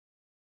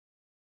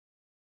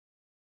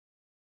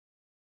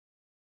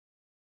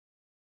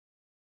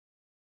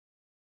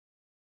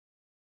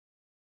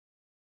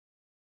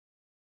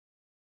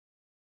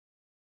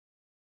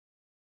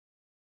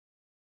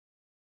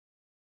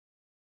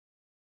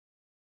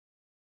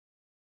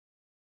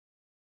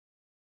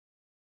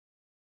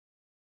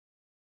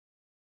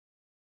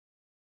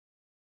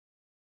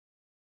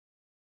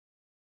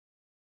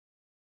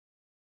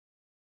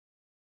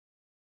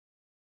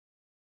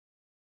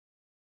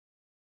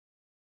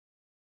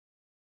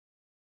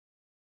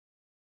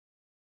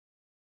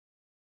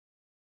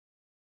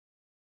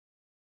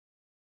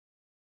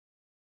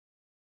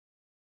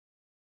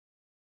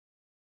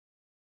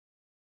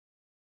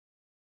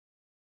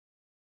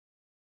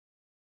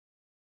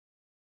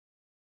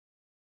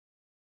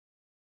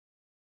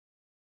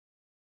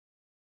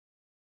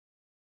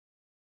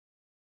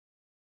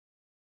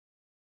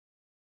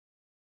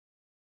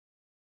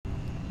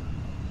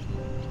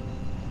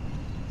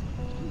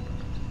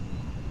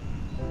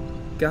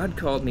God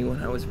called me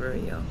when I was very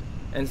young,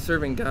 and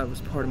serving God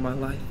was part of my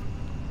life.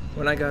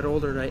 When I got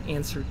older, I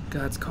answered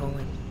God's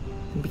calling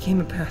and became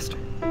a pastor.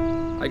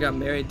 I got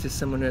married to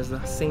someone who has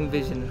the same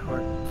vision and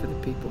heart for the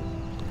people.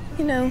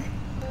 You know,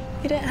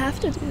 you didn't have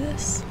to do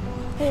this.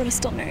 I would have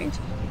still married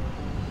you.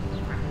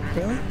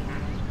 Really?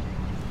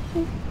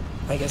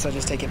 I guess I'll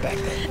just take it back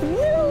then.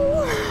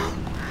 No!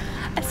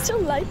 I still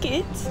like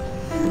it.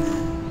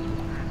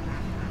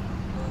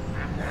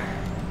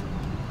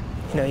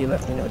 You know, you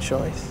left me no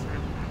choice.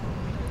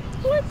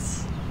 What?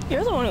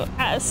 You're the one who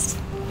asked.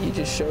 You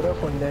just showed up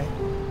one day.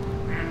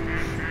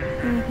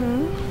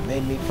 Mm-hmm.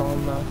 Made me fall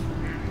in love.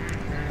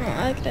 Well,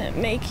 I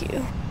didn't make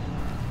you.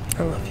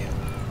 I love you.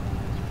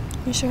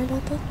 You sure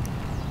about that?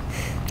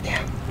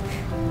 Yeah.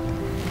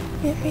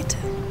 Yeah, me too.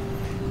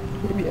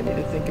 Maybe I need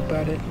to think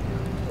about it.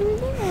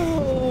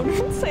 No,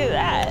 don't say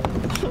that.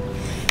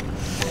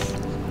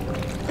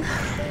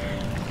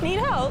 Need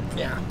help?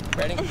 Yeah.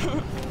 Ready?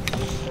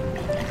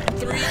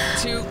 3,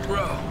 2,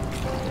 row.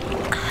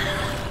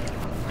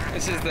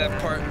 This is the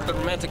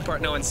romantic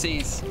part no one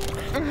sees.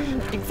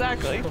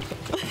 Exactly.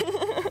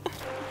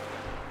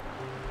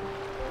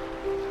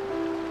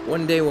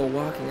 One day while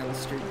walking on the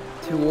street,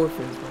 2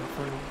 orphans were in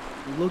front of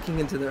me. Looking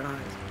into their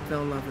eyes, I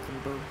fell in love with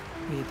them both.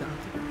 We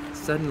adopted them.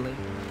 Suddenly,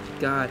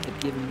 God had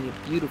given me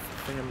a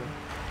beautiful family.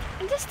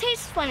 It just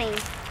tastes funny.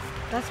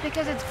 That's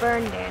because it's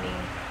burned, Danny.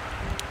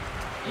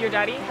 Your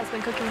daddy has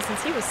been cooking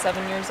since he was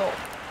 7 years old.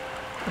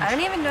 I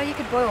didn't even know you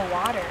could boil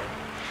water.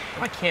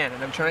 I can,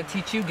 and I'm trying to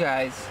teach you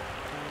guys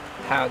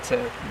how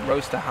to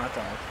roast a hot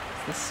dog.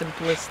 It's the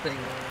simplest thing,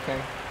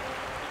 okay?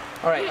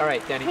 All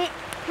right, Danny.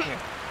 Here.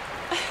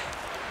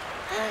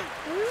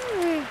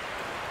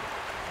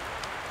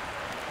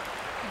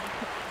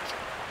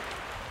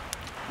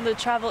 The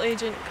travel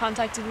agent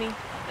contacted me.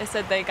 They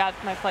said they got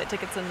my flight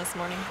tickets in this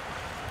morning.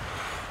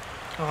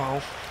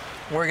 Oh,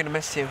 we're gonna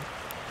miss you.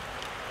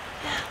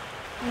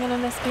 I'm gonna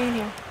miss being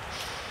here.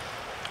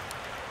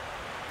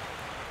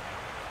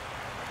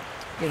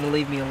 You're gonna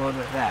leave me alone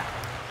with that.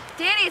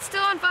 Danny, it's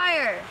still on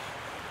fire.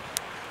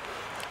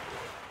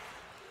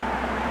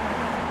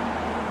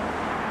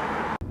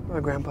 My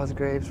grandpa's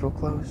grave's real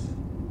close.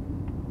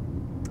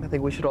 I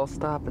think we should all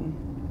stop and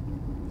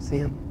see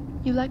him.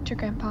 You liked your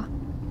grandpa,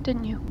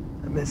 didn't you?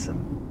 I miss him.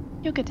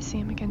 You'll get to see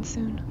him again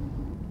soon.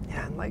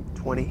 Yeah, in like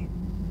 20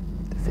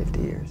 to 50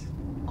 years.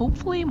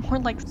 Hopefully more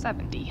like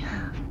 70.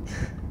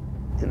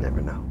 You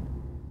never know.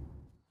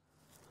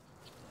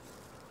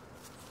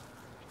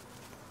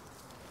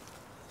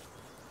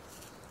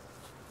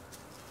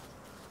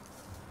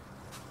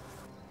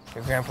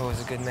 Your grandpa was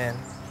a good man.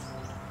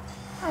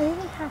 Why did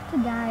he have to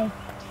die?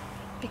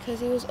 Because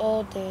he was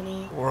old,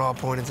 Danny. We're all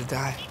appointed to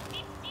die.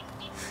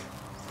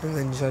 And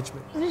then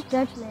judgment. What is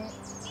judgment?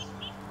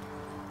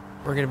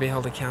 We're gonna be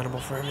held accountable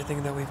for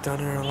everything that we've done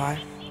in our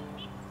life,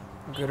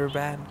 good or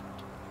bad.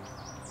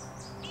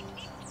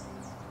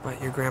 But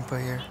your grandpa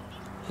here,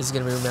 he's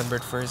gonna be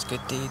remembered for his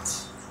good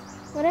deeds.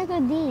 What are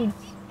good deeds?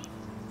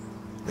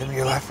 Living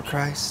your life for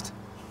Christ,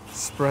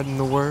 spreading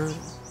the word,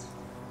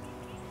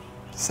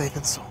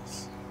 saving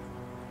souls.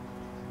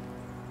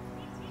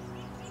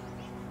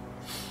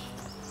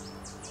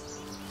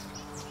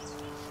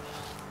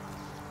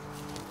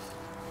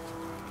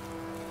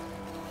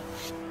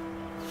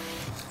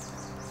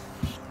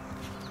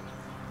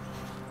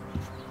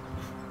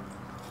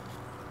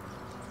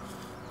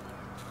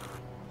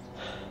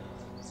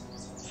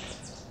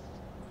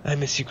 I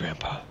miss you,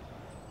 Grandpa.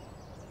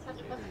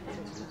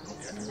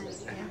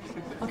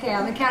 Okay,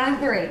 on the count of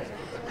 3.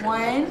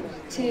 1,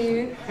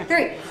 2,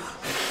 3.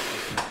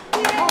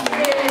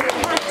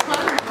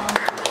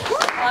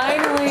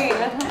 Finally,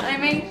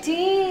 I'm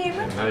 18.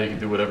 And now you can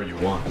do whatever you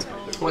want.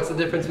 What's the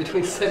difference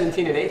between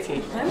 17 and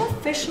 18? I'm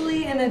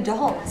officially an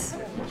adult.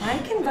 I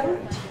can vote.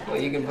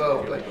 Well, you can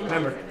vote, but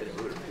remember,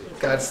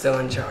 God's still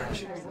in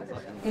charge.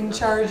 In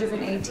charge of an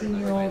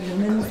 18-year-old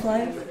woman's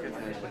life?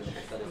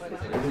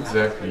 What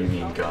exactly do you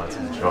mean God's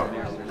in charge?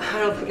 I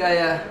don't think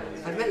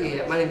I've met you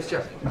yet. My name's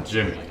Joe.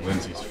 Jimmy,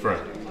 Lindsey's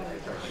friend.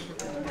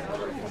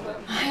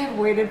 I have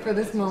waited for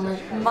this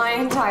moment my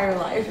entire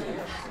life.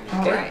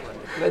 All right.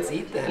 Let's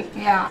eat then.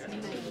 Yeah.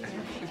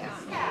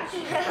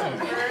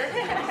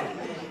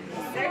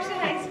 There's a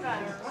nice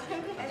fun.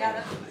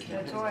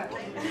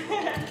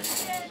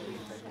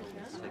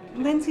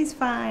 Lindsey's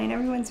fine.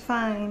 Everyone's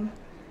fine.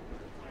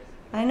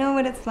 I know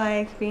what it's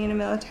like being a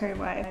military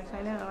wife.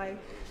 I know.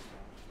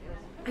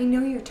 I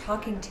know you're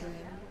talking to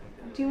him.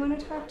 Do you want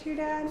to talk to your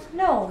dad?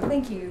 No,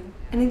 thank you.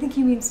 And I think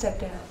you mean step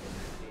down.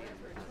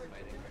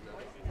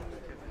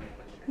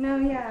 No,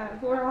 yeah,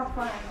 we're all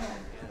fine.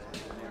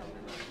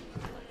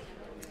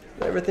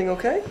 Everything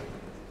okay?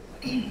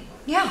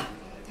 Yeah,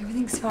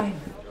 everything's fine.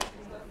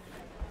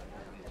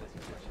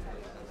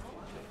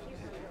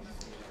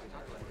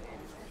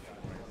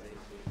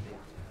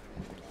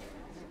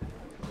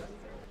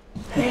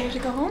 Ready to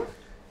go home?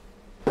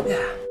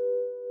 Yeah.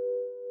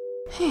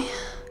 Hey,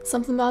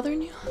 something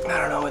bothering you? I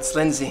don't know. It's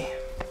Lindsey.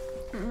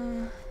 I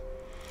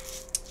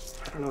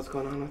don't know what's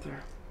going on with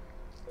her.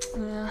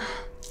 Yeah.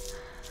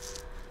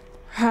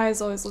 Her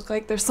eyes always look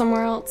like they're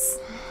somewhere else.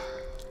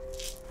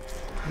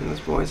 And those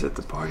boys at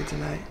the party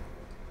tonight.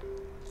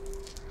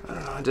 I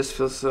don't know, I just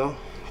feel so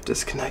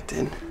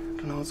disconnected. I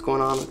don't know what's going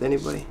on with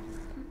anybody.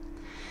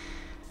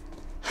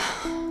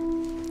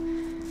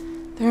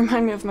 They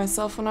remind me of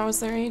myself when I was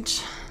their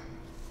age.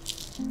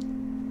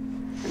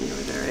 When you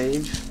were their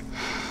age?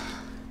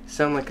 You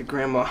sound like a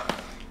grandma.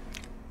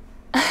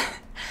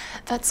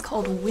 That's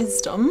called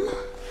wisdom.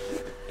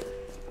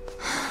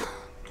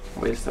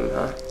 Wisdom,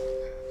 huh?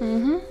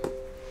 Mm-hmm.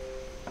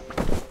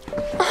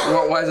 You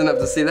weren't wise enough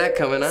to see that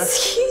coming, huh?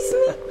 Excuse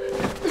me?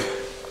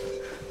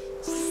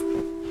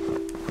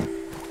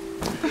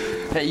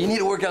 Hey, you need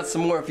to work out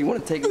some more if you want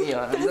to take me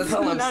on. That's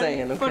all I'm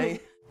saying, okay?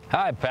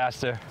 Hi,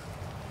 Pastor.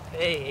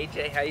 Hey,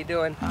 AJ, how you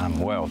doing? I'm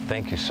well.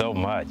 Thank you so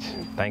much.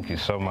 Thank you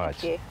so much.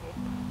 Thank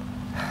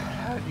you.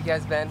 How have you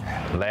guys been?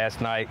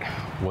 Last night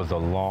was a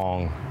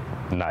long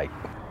night.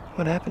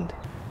 What happened?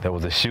 There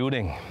was a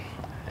shooting,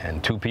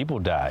 and 2 people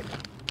died.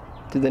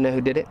 Do they know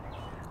who did it?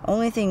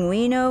 Only thing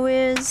we know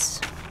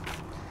is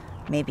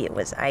maybe it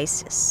was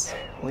ISIS.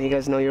 Well, you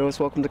guys know you're always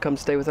welcome to come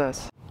stay with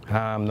us.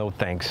 No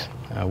thanks.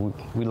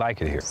 We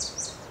like it here.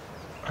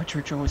 Our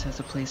church always has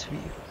a place for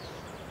you,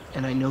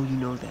 and I know you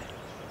know that.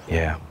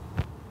 Yeah.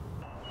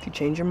 If you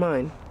change your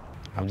mind.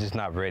 I'm just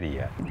not ready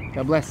yet.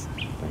 God bless.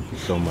 Thank you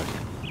so much.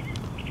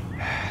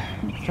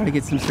 Try to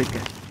get some sleep,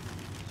 guys.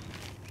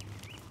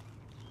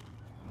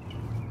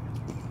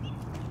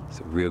 He's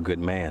a real good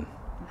man.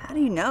 How do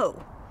you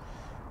know?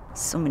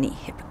 So many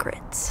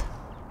hypocrites.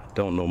 I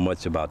don't know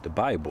much about the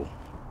Bible,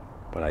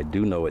 but I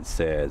do know it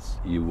says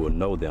you will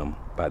know them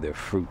by their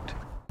fruit.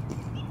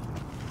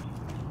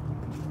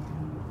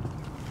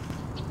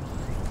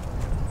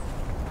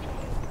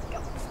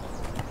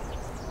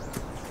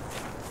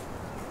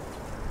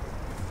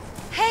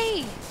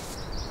 Hey!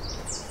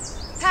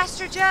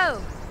 Pastor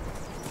Joe!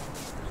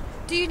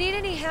 Do you need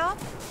any help?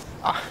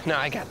 Oh, no,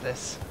 I got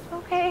this.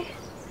 Okay.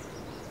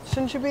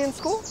 Shouldn't you be in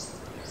school?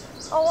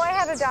 Oh, I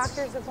had a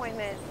doctor's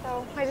appointment,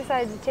 so I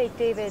decided to take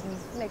David and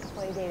make a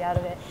play date out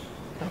of it.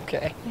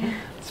 Okay.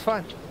 It's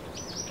fun.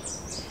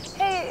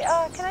 Hey,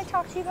 can I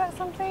talk to you about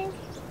something?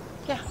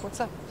 Yeah, what's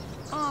up?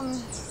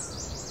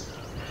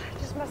 It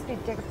just must be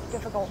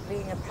difficult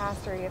being a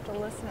pastor. You have to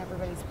listen to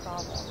everybody's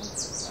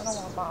problems. I don't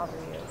want to bother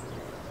you.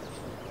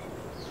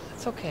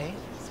 It's okay.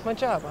 It's my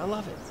job. I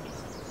love it.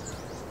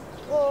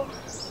 Well,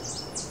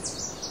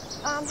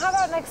 how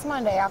about next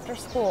Monday after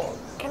school?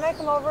 Can I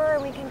come over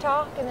and we can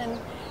talk, and then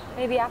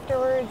maybe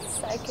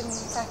afterwards I can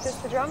practice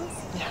the drums?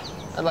 Yeah,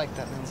 I like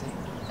that, Lindsay.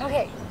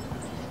 Okay,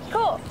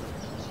 cool.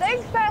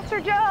 Thanks, Pastor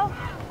Joe.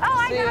 Oh,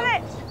 I got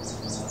it.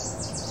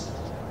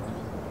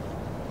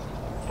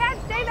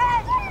 Catch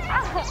David.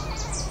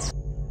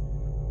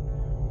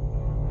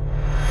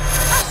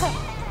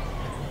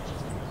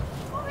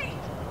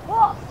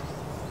 Whoa.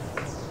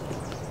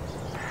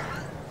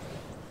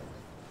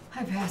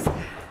 Hi, Pastor.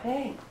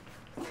 Hey.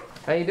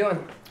 How you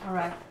doing? All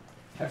right.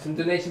 Have some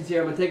donations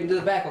here. I'm gonna take them to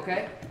the back,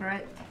 okay? All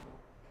right.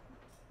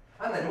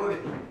 Anda,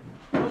 muévete.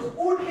 Nos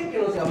urge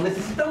que nos llamen.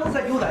 Necesitamos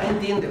ayuda,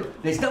 entiéndelo.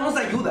 Necesitamos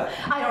ayuda.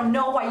 I don't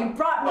know why you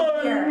brought me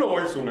here. No,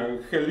 es un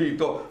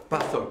angelito.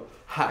 Pastor,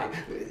 hi.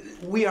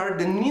 We are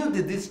the new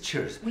to this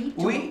church. We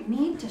don't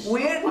need to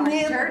We shop our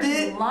need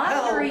dirty the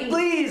laundry. help,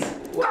 please.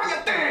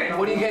 Cállate.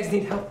 What do you guys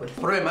need help with?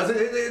 Problemas.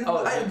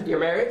 Your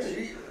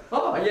marriage?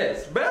 Oh,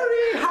 yes.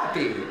 Very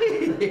happy.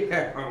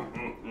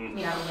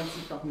 Mira,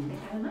 Rubéncito, ¿te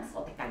calmas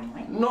o te calmo,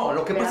 eh? No,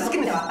 lo que pasa es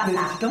que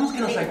necesitamos que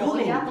nos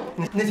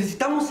ayuden.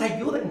 Necesitamos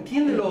ayuda,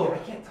 entiéndelo.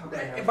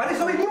 Para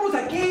eso venimos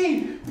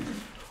aquí.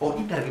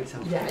 Ahorita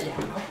regresamos. Yeah, yeah.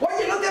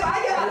 Oye, no te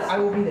vayas. I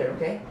will be there,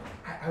 okay?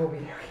 I will be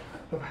there.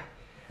 Okay.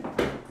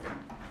 Bye-bye.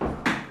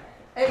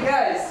 Hey,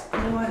 guys.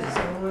 What is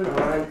going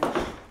on?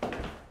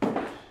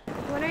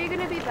 When are you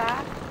gonna be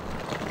back?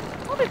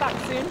 I'll be back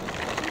soon.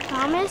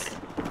 Promise?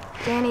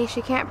 Danny,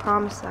 she can't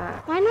promise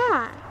that. Why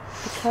not?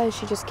 Because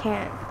she just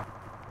can't.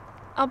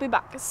 I'll be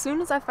back as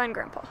soon as I find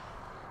Grandpa.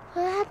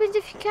 What happens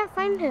if you can't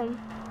find him?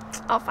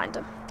 I'll find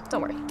him.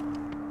 Don't worry.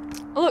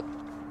 Oh, look.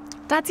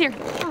 Dad's here.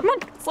 Come on,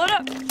 slow it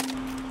up.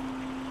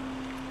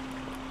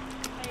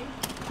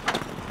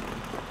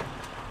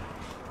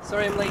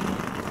 Sorry I'm late.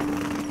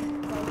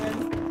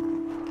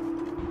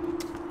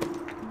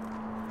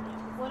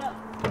 What up?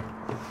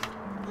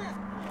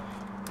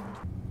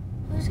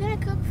 Who's gonna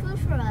cook food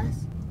for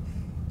us?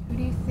 Who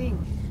do you think?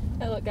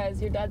 Hey, look, guys,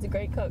 your dad's a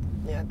great cook.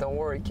 Yeah, don't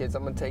worry, kids.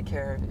 I'm gonna take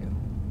care of you.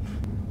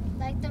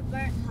 Like the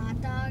burnt hot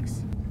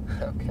dogs?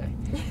 Okay.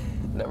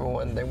 Number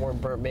one, they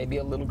weren't burnt. Maybe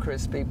a little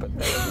crispy, but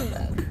they weren't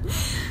bad.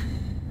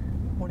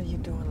 What are you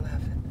doing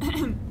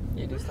laughing?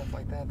 You do stuff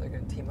like that, they're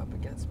gonna team up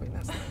against me.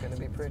 That's not gonna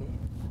be pretty.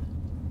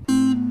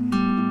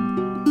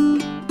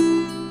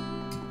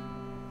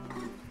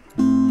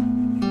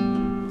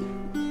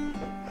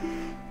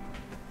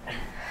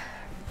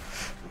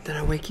 Did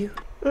I wake you?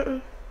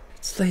 Mm-mm.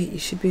 It's late. You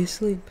should be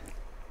asleep.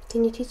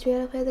 Can you teach me how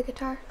to play the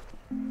guitar?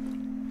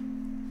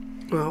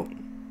 Well,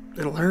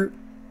 it'll hurt.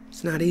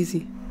 It's not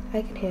easy.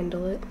 I can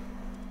handle it.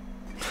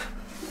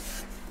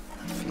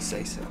 If you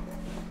say so.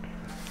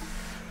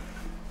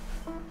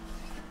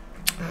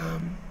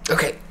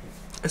 Okay,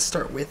 let's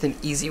start with an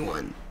easy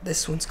one.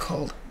 This one's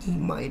called E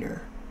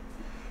minor.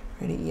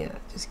 Ready? Yeah,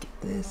 just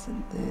get this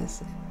and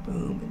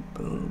boom and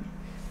boom.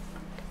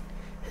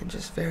 And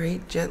just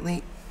very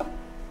gently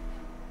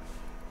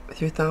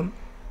with your thumb.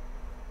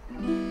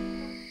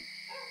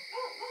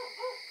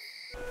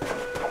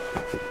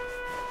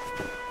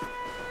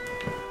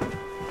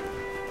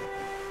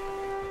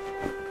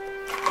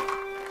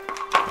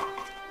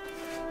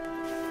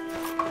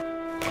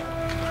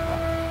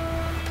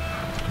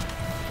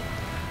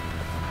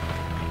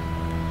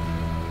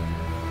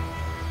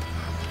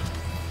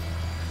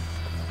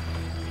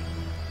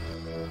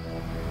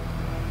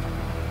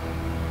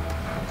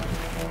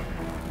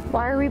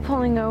 Why are we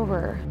pulling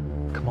over?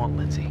 Come on,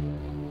 Lindsey.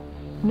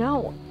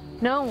 No,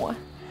 no,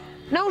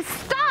 no,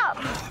 stop!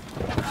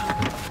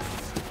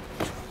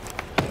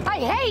 I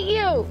hate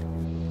you!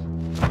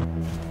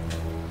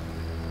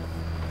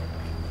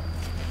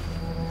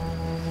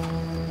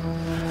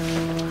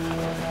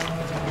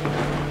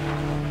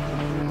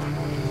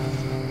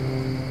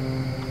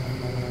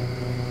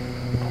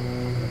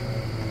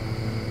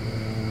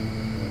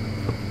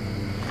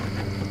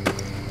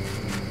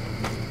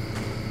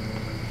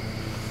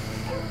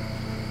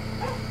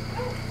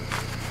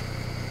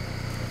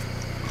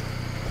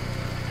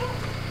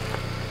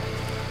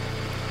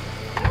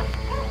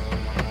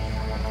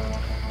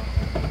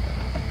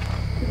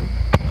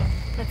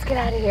 Let's get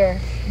out of here.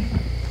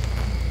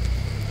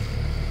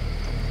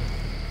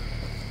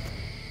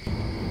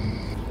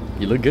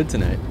 You look good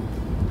tonight.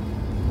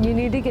 You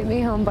need to get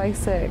me home by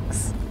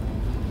 6.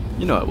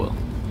 You know I will.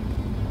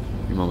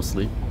 Your mom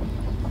asleep?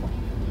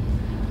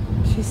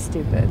 She's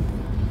stupid.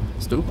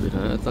 Stupid,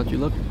 huh? I thought you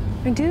loved her.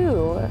 I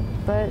do,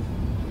 but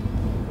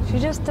she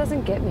just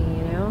doesn't get me,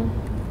 you know?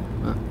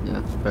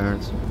 Yeah,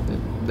 parents.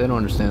 They don't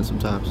understand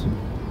sometimes.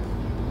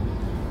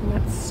 And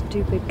that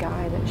stupid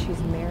guy that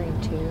she's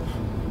married to.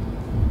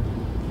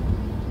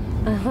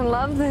 I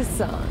love this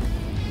song.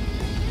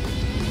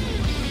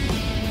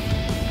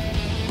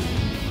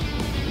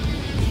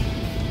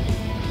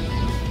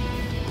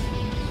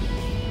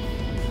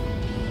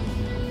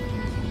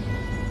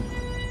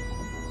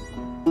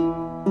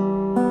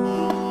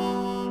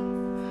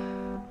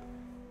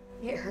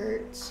 It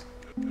hurts.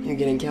 You're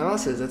getting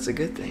calluses, that's a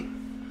good thing.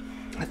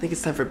 I think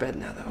it's time for bed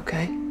now though,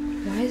 okay?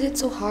 Why is it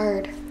so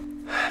hard?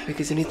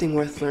 Because anything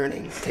worth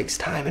learning takes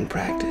time and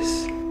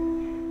practice.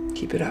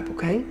 Keep it up,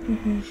 okay?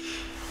 Mm-hmm.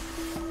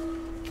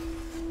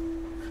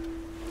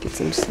 Get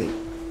some sleep.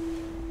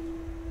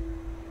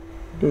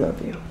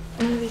 Love you.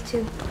 I love you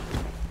too.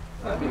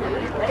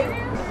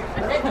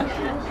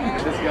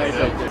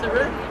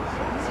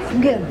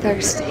 I'm getting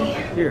thirsty.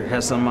 Here,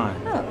 have some of mine.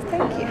 Oh,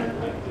 thank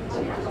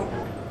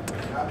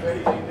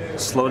you.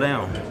 Slow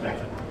down.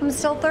 I'm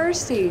still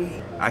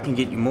thirsty. I can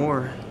get you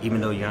more,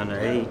 even though you're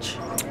underage.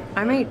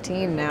 I'm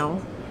 18 now.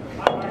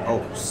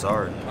 Oh,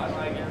 sorry.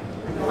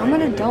 I'm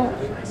an adult.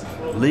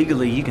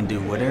 Legally, you can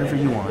do whatever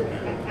you want.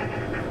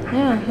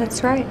 Yeah,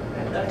 that's right.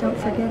 Don't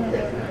forget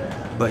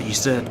it. But you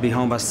still have to be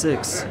home by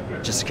 6,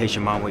 just in case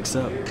your mom wakes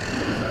up.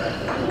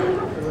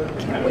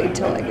 Can't wait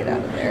till I get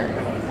out of there.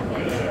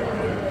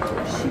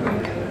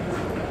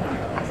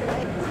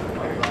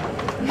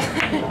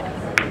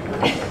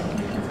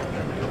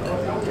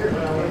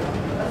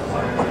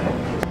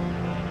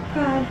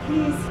 God,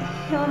 please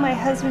heal my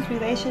husband's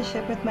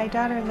relationship with my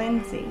daughter,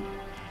 Lindsey.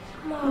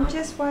 Mom, And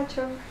just watch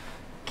over.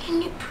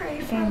 can you pray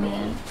for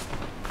me?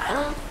 I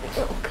don't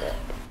feel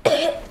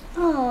good.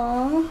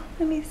 Oh,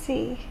 let me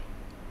see.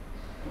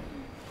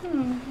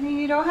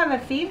 You don't have a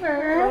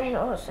fever. I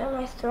know, so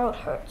my throat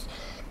hurts.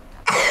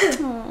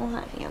 Oh,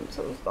 honey, I'm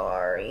so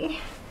sorry.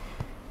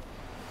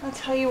 I'll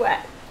tell you what.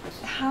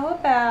 How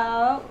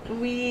about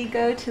we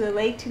go to the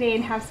lake today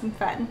and have some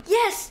fun?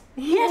 Yes!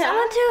 Yes, I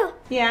want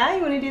to! Yeah,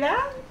 you want to do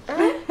that?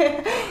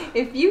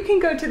 If you can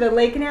go to the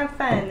lake and have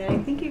fun, then I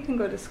think you can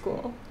go to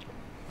school.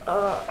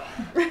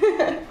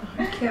 I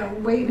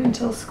can't wait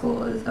until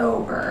school is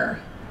over.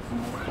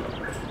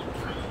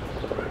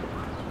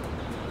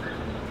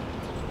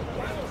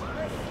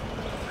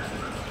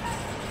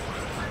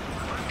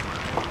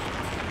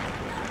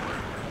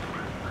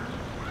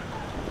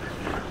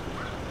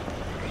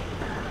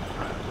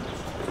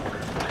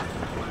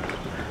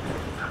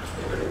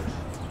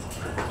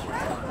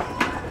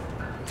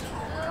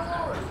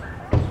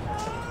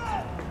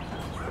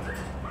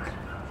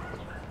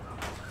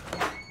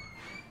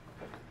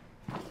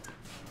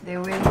 They're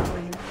waiting for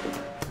you.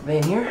 They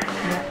in here?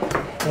 Yeah.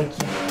 Thank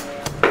you.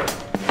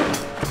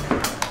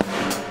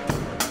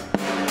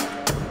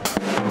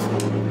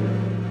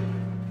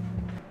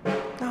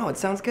 Oh, it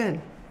sounds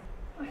good.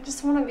 I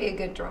just want to be a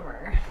good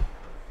drummer.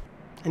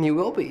 And you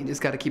will be. You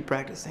just got to keep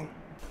practicing.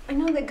 I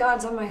know that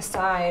God's on my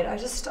side. I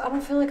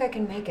don't feel like I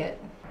can make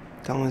it.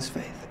 Don't lose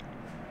faith.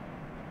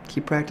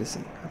 Keep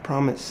practicing. I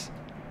promise.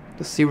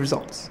 You'll see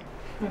results.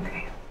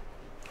 Okay.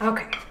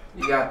 Okay.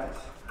 You got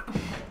this.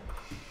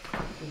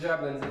 Good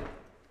job, Lindsey.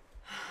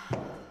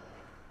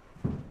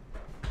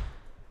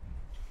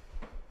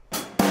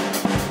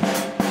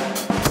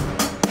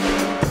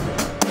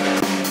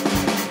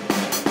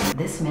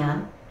 This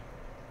man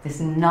This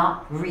is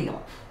not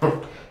real.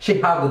 She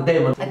had a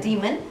demon. A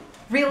demon?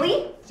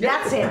 Really?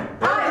 That's it.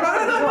 No.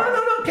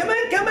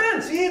 Come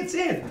on. See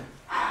it.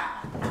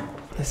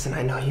 Listen,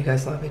 I know you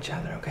guys love each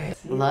other, okay?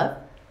 Love?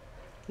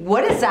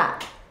 What is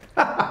that?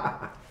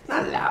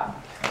 Not love.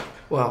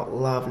 Well,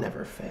 love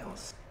never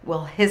fails.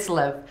 Well, his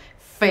love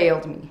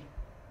failed me.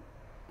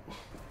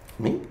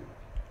 Me?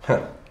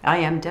 I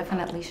am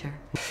definitely sure.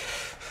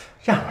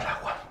 Ya no la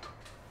aguanto.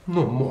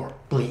 No more,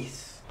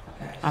 please.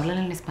 Háblale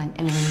en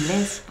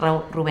inglés,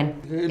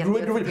 Rubén.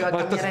 Rubén,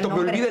 hasta se te me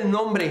olvida el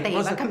nombre. Te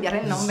iba a cambiar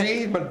el nombre.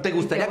 Sí, te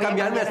gustaría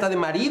cambiarme hasta de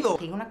marido.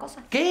 Te digo una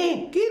cosa.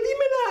 ¿Qué?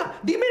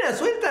 Dímela,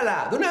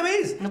 suéltala, de una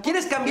vez.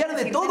 ¿Quieres cambiar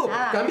de todo?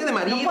 Cambia de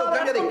marido,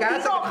 cambia de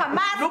casa.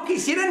 Jamás. No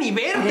quisiera ni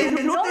verte,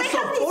 no te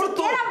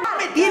soporto.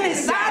 Me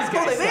tienes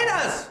asco, de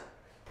veras.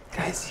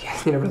 Guys, you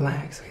guys need to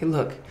relax. Okay,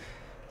 look,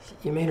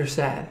 you made her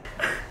sad.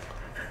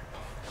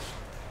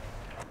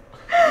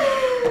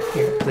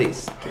 Here,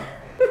 please.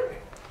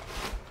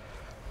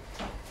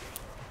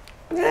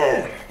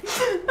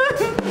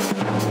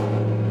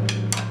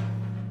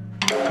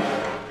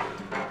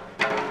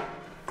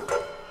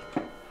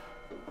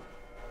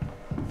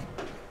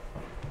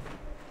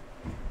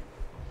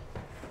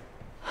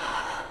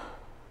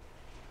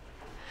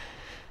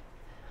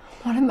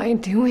 What am I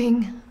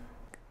doing?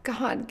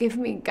 God, give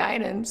me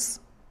guidance.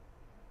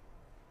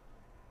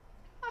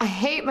 I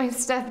hate my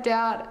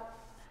stepdad.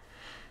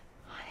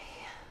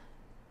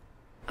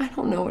 I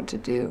don't know what to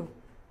do.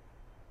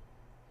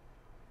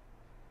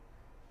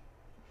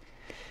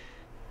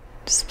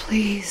 Just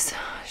please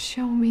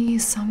show me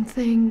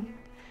something.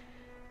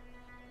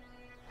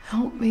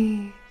 Help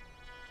me.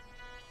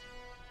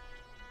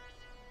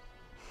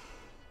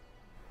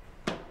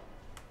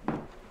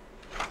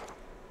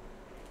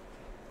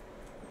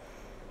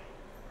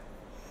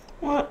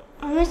 What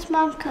is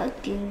Mom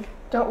cooking?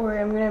 Don't worry,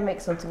 I'm gonna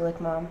make something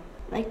like Mom.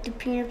 Like the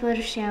peanut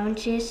butter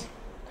sandwiches?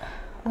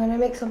 I'm gonna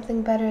make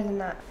something better than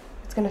that.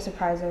 It's gonna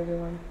surprise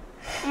everyone.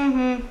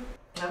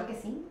 Claro que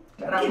sí.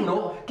 Claro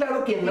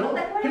que no. ¿No te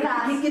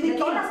acuerdas de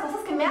todas las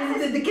cosas que me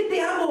haces? ¿De qué te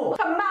hago?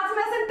 Jamás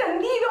me has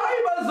entendido. Ahí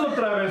vas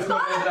otra vez con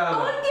el drama.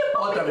 Todo el tiempo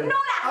Otra me vez.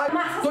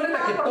 ignoras. Tú eres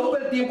la que todo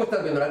el tiempo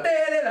estás viendo la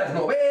tele, las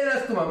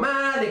novelas, tu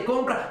mamá le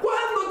compra.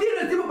 ¿Cuándo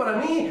tienes tiempo para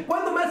mí?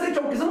 ¿Cuándo me has hecho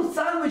aunque sea un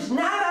sándwich?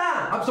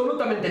 Nada.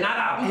 Absolutamente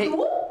nada. ¿Y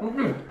tú?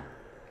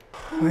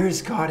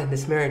 Where's God in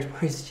this marriage?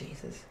 Where's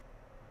Jesus?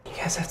 You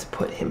guys have to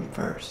put him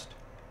first.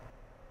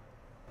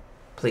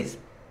 Please,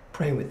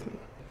 pray with me.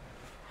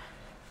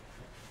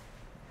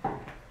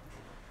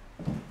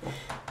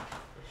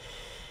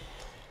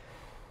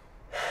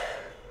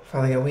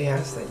 Father God, we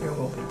ask that your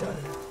will be done.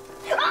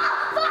 Fire!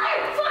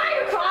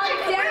 Calm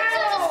down!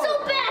 This is so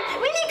bad!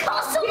 We need to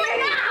call someone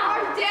now!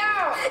 Calm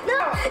down! No,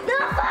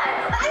 fire!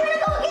 I'm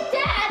gonna go get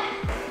Dad!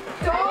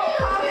 Don't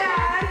call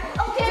Dad!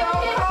 Okay,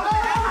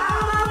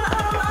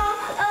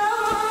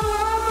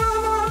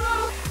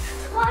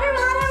 Water!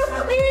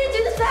 We need to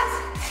do this fast!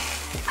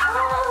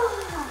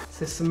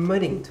 So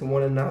submitting to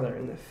one another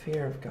in the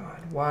fear of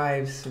God.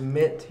 Wives,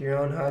 submit to your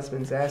own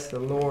husbands as to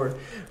the Lord.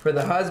 For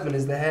the husband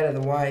is the head of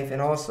the wife,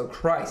 and also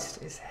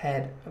Christ is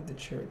head of the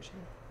church.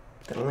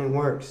 That only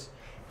works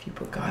if you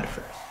put God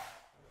first.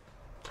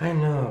 I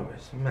know,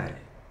 it's mad.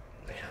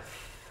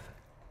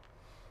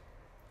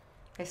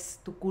 Es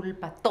tu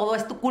culpa. Todo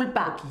es tu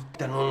culpa.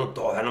 No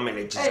toda, no me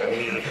le eches a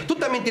mí. Tú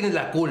también tienes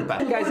la culpa.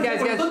 Guys.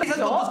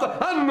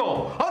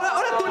 No.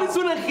 Ahora tú eres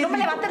un angelito. No me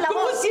levantes la voz.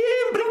 Como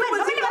siempre. No me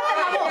levantes la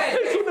voz.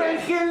 Es un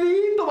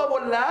angelito, va a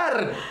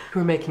volar.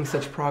 We're making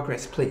such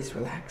progress. Please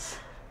relax.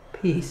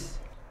 Peace.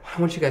 What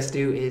I want you guys to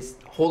do is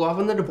hold off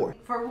on the divorce.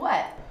 For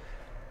what?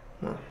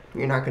 Well,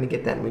 you're not going to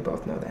get that, and we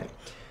both know that.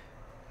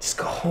 Just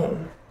go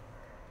home.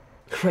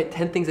 Write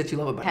 10 things that you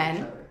love about 10?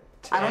 each other.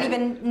 I don't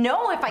even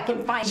know if I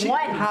can find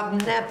one.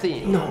 Have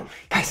nothing. No,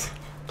 guys,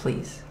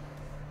 please.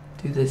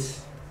 Do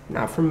this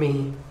not for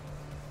me,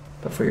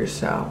 but for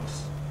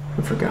yourselves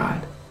and for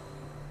God.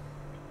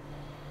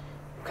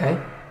 Okay?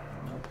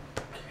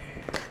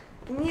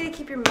 You need to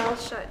keep your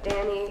mouth shut,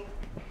 Danny.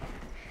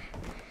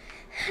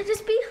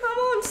 Just be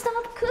humble and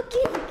stop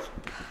cooking.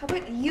 How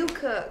about you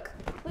cook?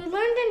 We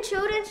learned in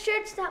children's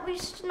church that we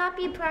should not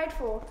be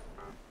prideful.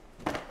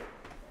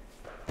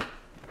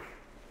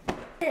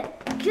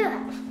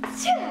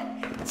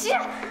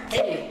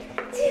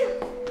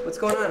 What's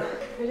going on?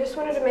 I just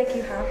wanted to make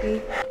you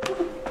happy.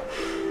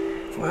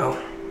 Well,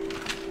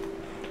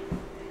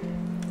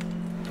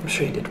 I'm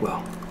sure you did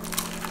well.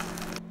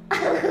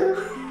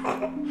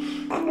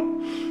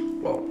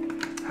 Well,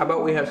 how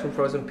about we have some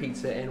frozen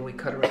pizza and we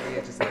cut around the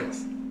edges of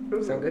this?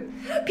 Sound good?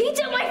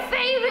 Pizza, my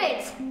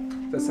favorite!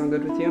 Does that sound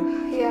good with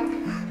you? Yeah.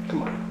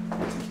 Come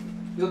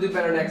on. You'll do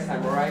better next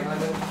time, all right,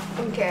 Lemon?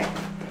 Okay.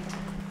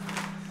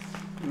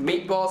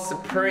 Meatball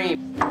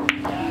Supreme.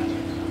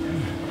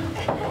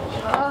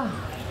 Oh,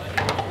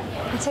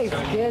 it tastes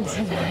good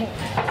tonight.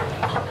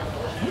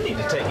 You need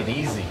to take it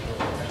easy.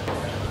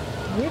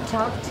 You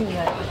talk too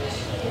much.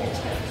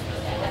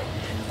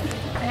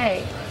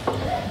 Hey,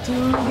 do you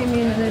want to give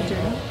me another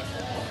drink?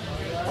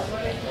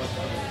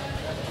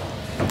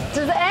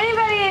 Does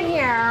anybody in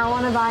here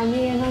want to buy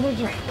me another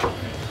drink?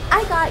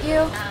 I got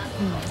you.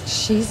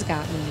 She's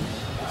got me.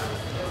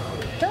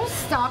 Don't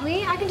stop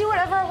me. I can do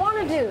whatever I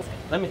want to do.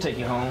 Let me take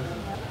you home.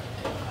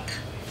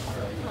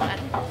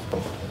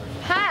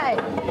 Hi.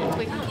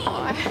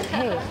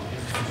 Hey.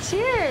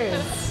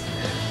 Cheers.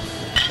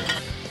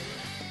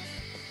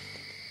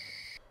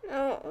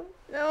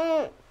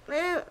 No,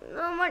 man,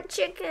 no more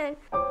chicken.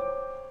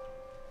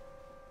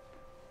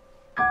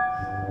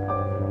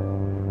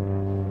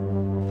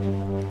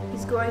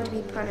 He's going to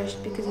be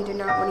punished because he did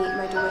not want to eat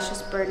my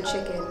delicious burnt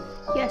chicken.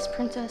 Yes,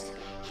 Princess.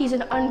 He's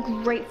an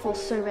ungrateful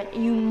servant.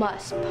 You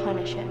must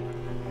punish him.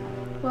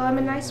 Well, I'm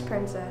a nice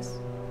princess,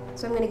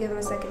 so I'm going to give him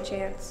a second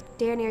chance.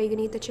 Danny, are you going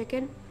to eat the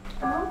chicken?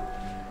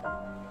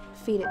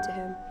 Feed it to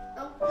him.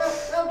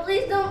 No,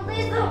 please don't,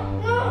 please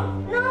don't.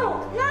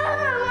 No.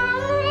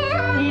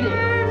 Eat it.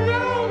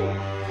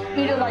 No.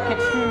 Eat it like a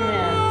true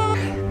man.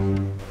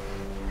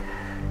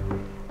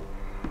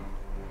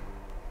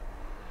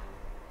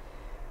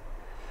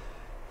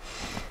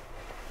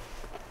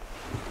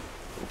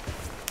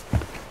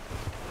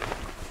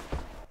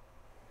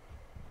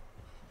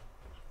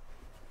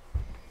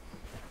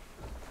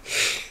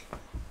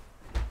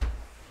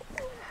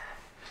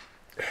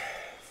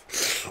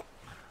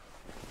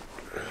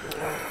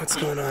 What's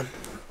going on?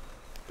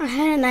 I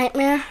had a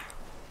nightmare.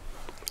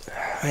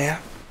 Oh, yeah?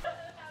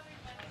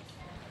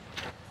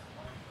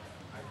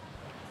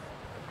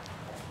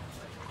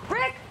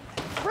 Rick,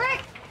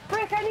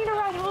 I need a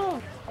ride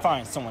home.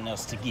 Find someone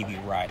else to give you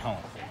a ride home.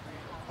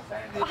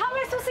 How am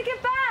I supposed to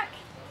get back?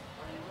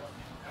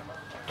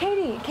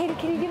 Katie, can you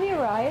give me a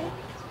ride?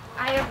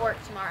 I have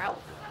work tomorrow.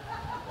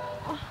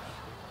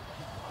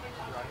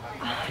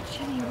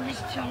 Jenny,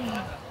 where's Jenny?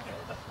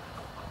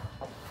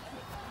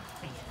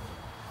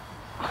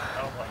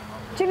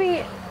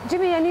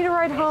 Jimmy, I need a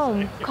ride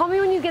home. Call me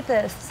when you get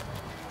this.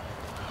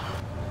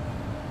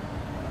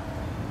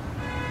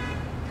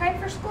 Time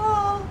for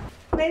school.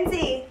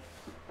 Lindsey,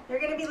 you're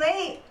gonna be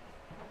late.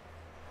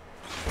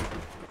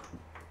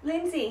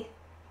 Lindsey,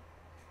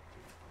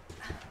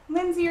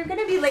 you're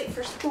gonna be late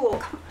for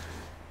school.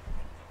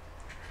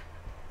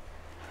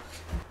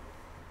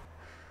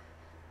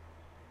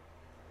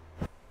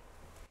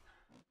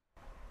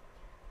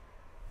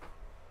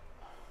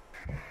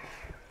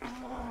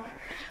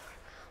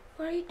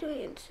 What are you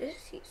doing in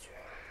Sissy's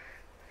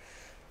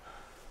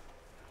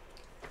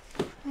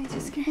room? Hey,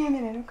 just give me a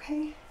minute,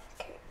 okay?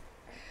 Okay.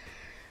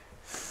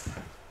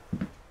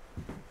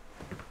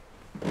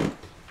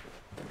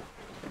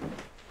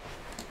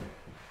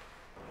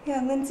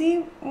 Yeah,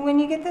 Lindsey, when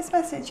you get this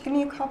message, give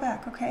me a call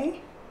back,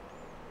 okay?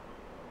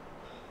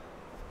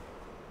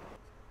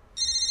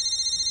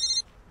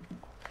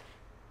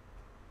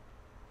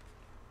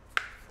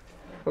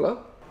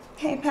 Hello?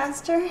 Hey,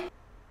 Pastor.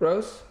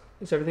 Rose?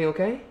 Is everything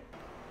okay?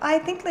 I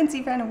think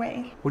Lindsey ran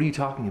away. What are you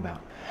talking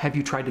about? Have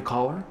you tried to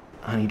call her?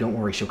 Honey, don't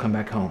worry, she'll come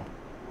back home.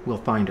 We'll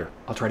find her.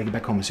 I'll try to get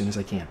back home as soon as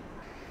I can.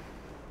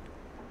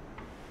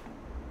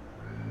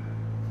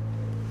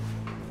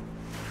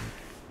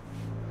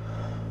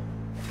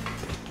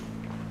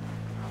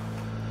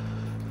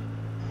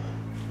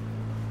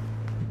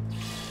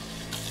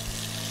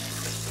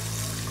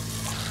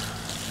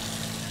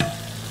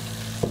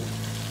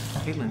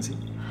 Hey, Lindsey.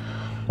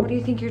 What do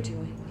you think you're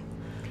doing?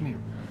 Come here.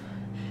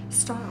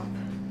 Stop.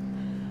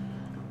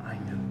 I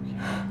know you.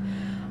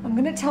 I'm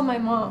gonna tell my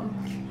mom.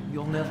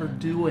 You'll never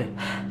do it.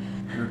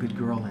 You're a good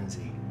girl,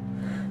 Lindsey.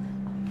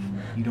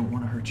 You don't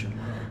want to hurt your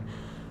mom.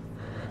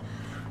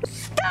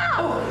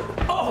 Stop!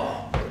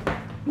 Oh!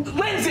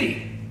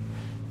 Lindsey!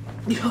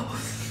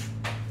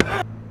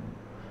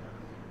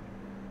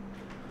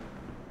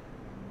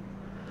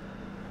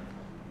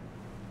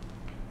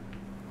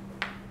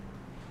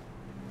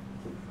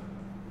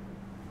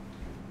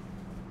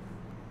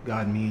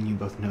 God, me and you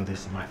both know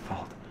this is my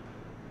fault.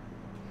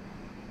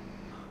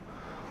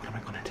 What am I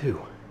gonna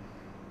do?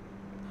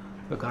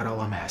 But God,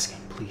 all I'm asking,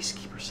 please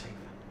keep her safe.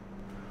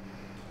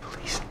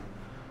 Please.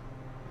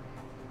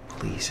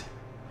 Please.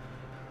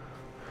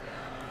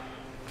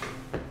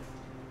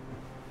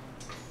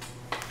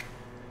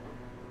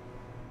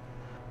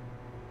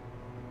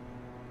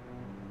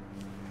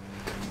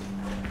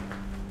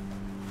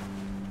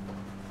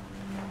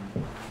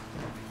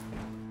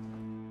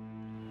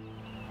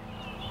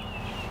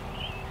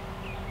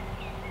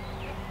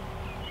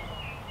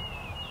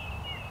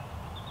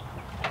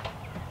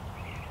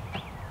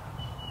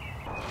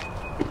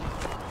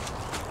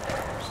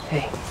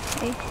 Hey.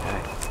 Hey.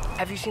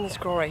 Have you seen this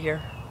girl right here?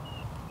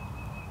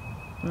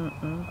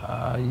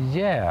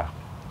 Yeah.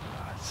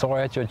 Saw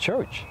her at your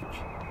church.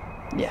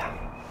 Yeah.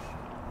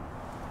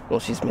 Well,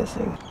 she's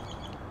missing.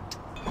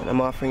 And I'm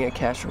offering a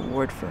cash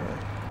reward for her.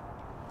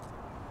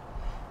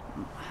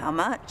 How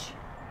much?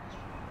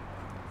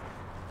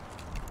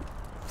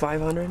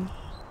 500?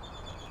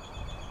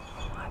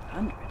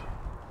 500.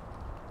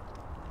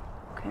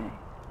 Okay.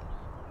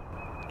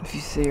 If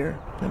you see her,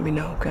 let me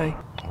know, okay?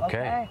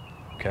 Okay.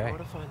 Okay. Know where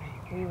to find me.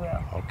 We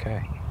will.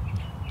 Okay.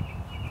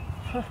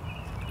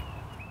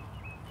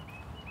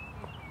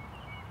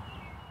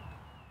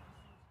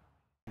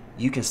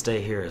 You can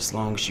stay here as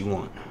long as you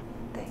want.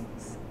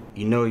 Thanks.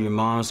 You know your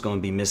mom's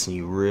gonna be missing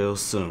you real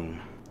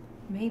soon.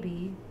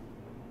 Maybe.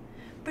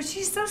 But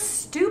she's so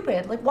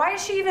stupid. Like, why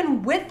is she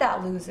even with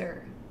that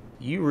loser?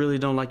 You really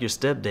don't like your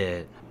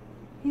stepdad.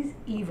 He's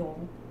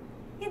evil.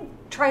 He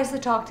tries to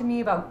talk to me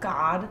about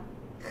God.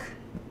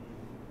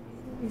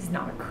 He's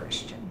not a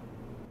Christian.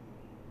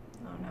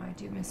 Oh no, I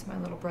do miss my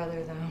little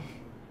brother though.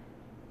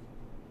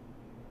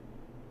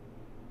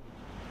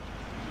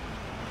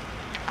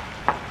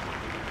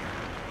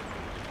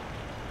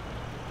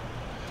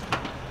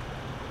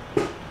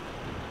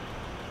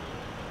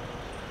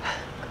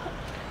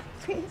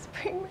 Please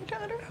bring my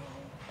daughter home.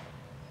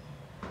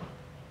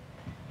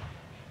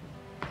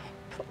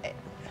 Please.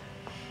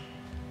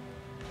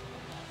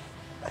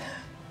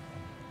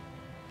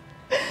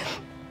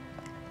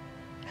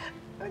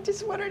 I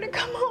just want her to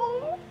come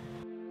home.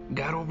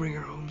 God will bring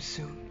her home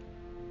soon.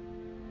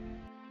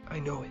 I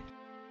know it.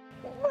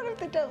 What if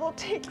the devil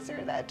takes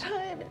her that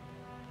time?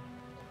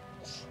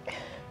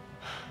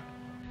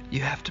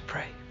 You have to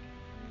pray.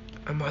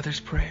 A mother's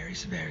prayer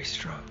is very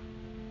strong.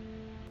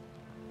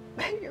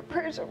 Your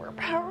prayers are more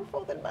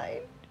powerful than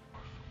mine.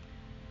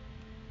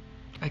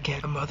 Again,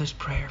 a mother's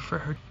prayer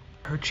for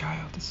her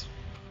child is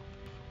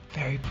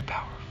very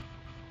powerful.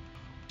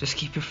 Just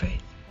keep your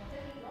faith.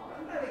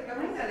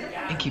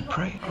 And keep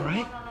praying, all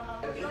right?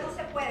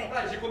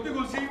 Ay, si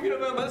contigo sí, mira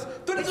nada más.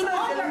 Tú eres un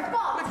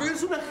angelito. Tú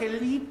eres un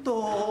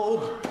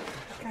angelito.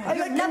 I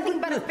like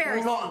nothing but a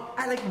Pharisee. No,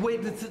 I like,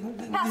 wait, this is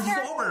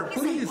over, He's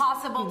please.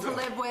 impossible to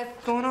live with.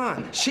 What's going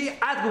on? She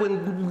acts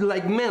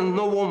like men,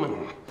 no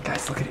woman.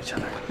 Guys, look at each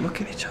other. Look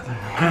at each other.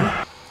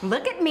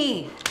 Look at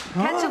me.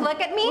 Can't you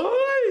look at me?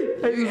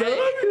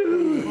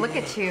 Look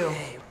at you.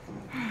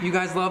 You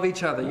guys love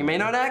each other. You may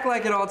not act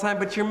like it all the time,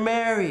 but you're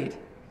married.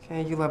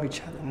 Okay, you love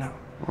each other. No.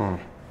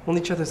 Hold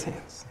each other's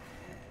hands.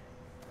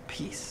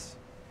 Peace.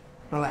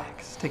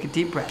 Relax. Take a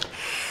deep breath.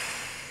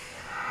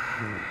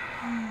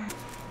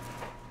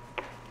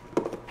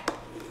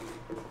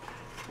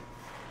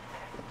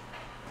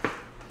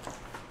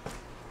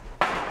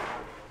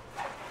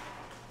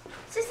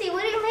 Sissy,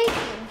 what are you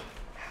making?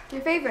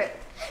 Your favorite.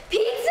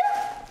 Pizza?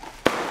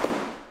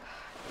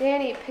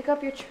 Danny, pick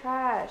up your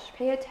trash.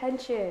 Pay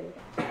attention.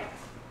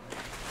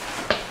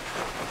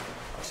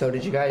 So,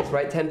 did you guys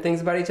write 10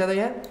 things about each other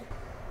yet?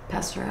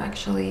 Pastor,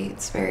 actually,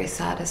 it's very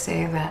sad to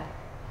say that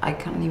I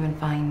couldn't even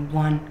find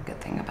one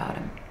good thing about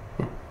him.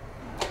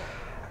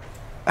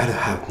 I don't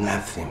have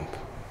nothing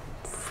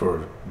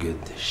for good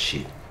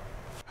shit.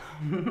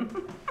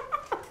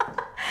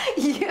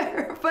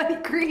 You're a funny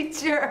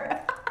creature.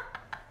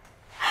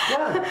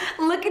 What?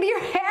 Look at your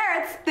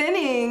hair, it's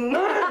thinning.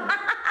 That's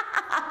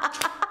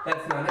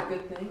not a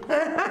good thing.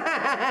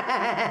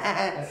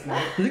 That's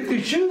not. Look at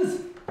the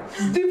shoes.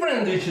 It's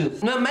different the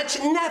shoes. No, match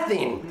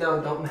nothing.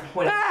 No, don't.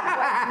 What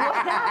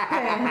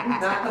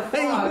happened? Not the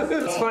frogs.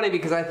 It's funny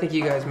because I think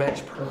you guys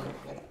match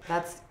perfectly.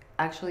 That's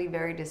actually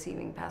very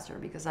deceiving, Pastor,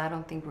 because I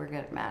don't think we're a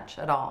good match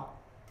at all.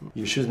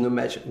 Your shoes no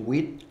match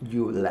with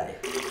your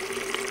life.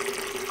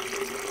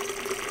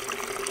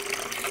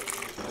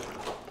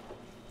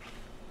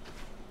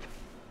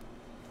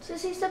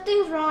 Sissy,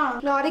 something's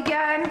wrong. Not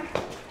again.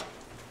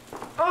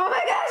 Oh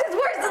my gosh, it's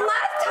worse than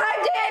last time,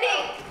 Danny!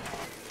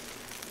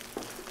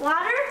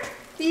 Water?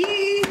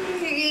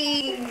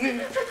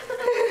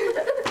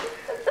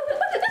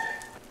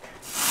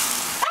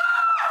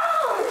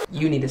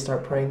 You need to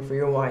start praying for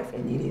your wife,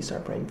 and you need to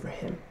start praying for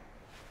him.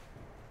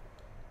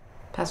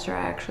 Pastor,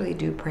 I actually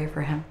do pray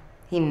for him.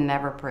 He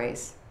never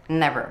prays.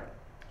 Never.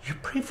 You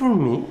pray for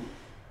me?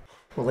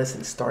 Well,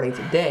 listen, starting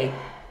today,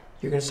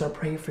 you're gonna start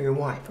praying for your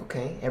wife,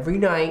 okay? Every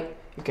night,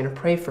 you're gonna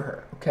pray for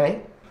her,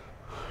 okay?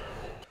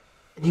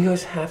 And you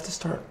guys have to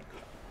start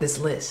this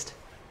list.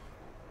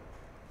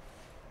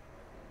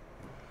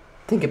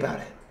 Think about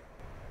it.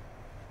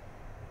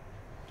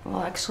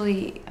 Well,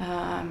 actually,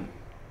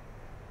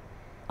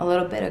 a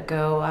little bit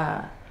ago,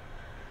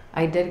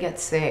 I did get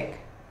sick.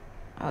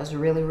 I was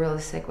really,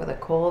 really sick with a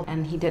cold,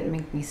 and he did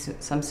make me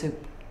some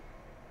soup.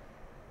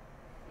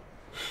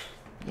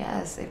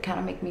 Yes, it kind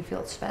of made me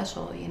feel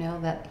special, you know,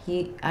 that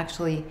he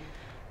actually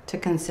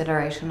took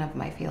consideration of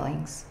my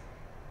feelings.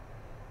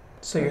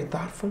 So you're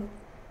thoughtful?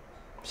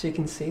 She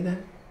can see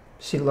that?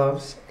 She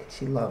loves,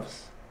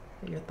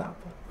 that you're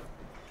thoughtful.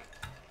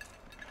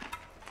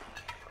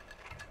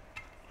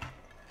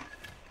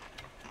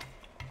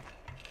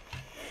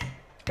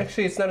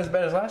 Actually, it's not as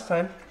bad as last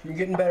time. You're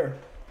getting better.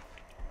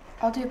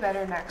 I'll do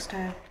better next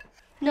time.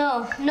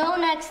 No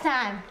next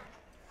time.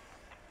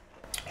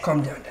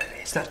 Calm down,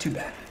 Daddy. It's not too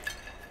bad.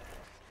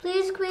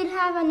 Please, can we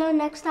have a no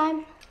next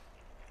time?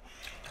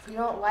 If you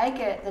don't like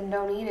it, then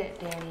don't eat it,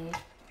 Danny.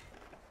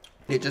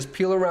 You just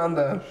peel around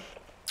the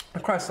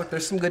crust. Look,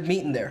 there's some good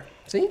meat in there.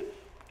 See?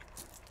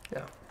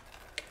 Yeah.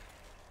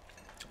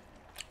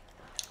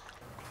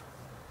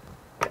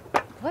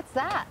 What's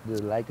that? Do you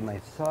like my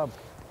soup?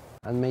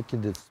 I'm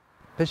making this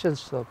special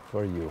soup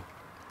for you.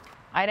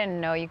 I didn't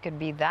know you could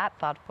be that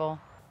thoughtful.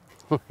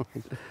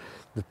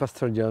 The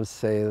Pastor John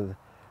said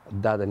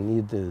that I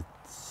need to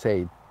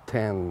say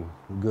 10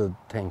 good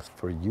things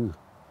for you.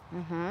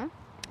 Mm-hmm.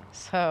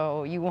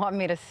 So, you want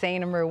me to say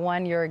number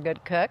 1, you're a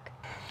good cook?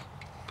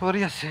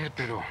 Podría ser,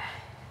 pero...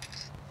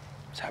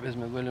 Sabes,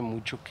 me duele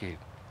mucho que...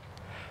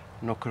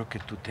 No creo que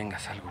tú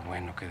tengas algo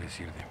bueno que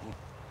decir de mí.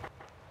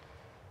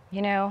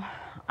 You know,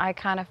 I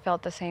kind of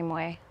felt the same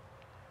way.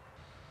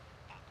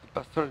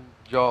 Pastor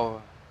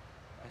Joe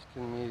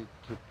asking me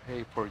to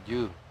pray for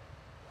you.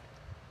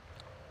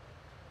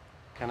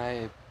 Can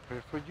I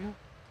pray for you?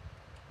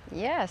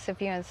 Yes,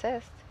 if you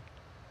insist.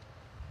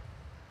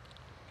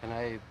 Can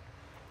I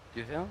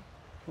do that?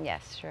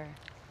 Yes, sure.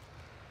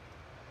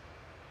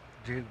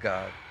 Dear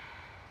God,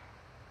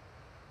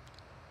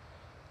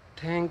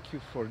 thank you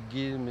for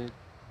giving me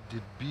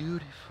the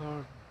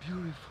beautiful,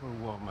 beautiful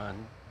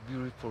woman,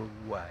 beautiful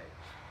wife.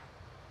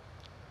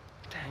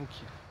 Thank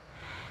you.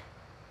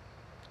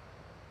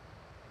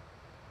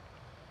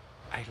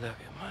 I love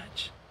you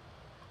much.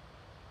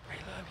 I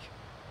love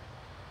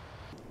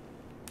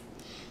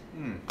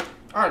you.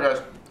 All right,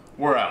 guys,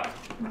 we're out.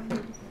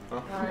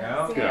 Huh?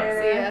 Yeah, see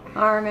ya.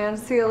 All right, man.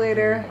 See you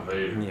later.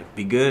 Yeah,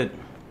 be good.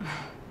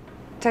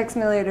 Text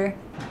me later.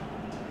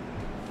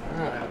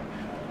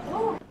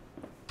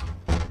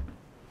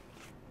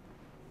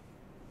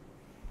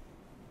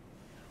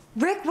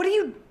 Rick, what are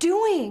you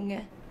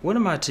doing? What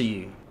am I to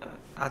you?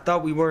 I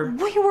thought we were...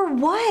 We were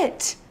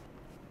what?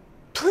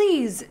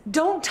 Please,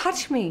 don't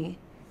touch me.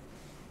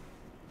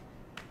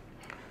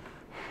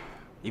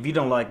 If you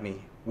don't like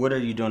me, what are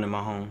you doing in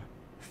my home?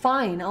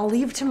 Fine, I'll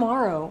leave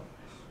tomorrow.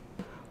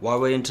 Why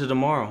wait until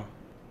tomorrow?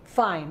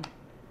 Fine.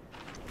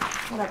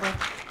 Whatever.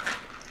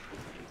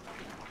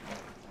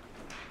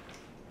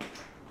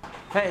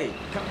 Hey,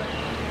 come back.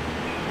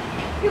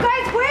 You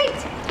guys,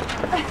 wait!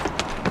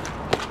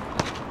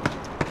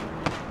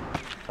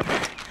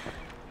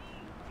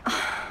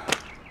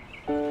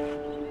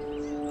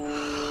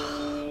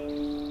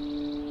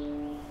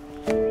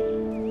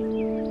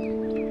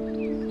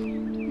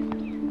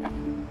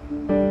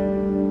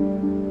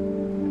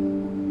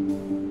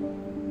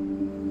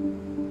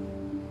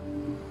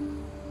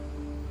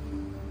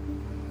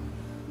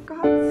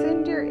 God,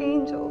 send your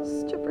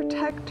angels to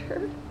protect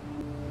her.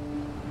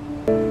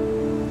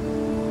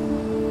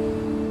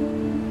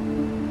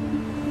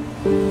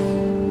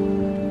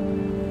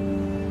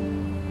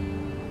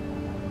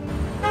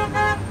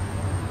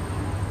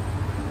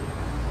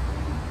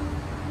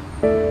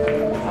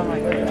 Oh my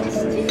goodness.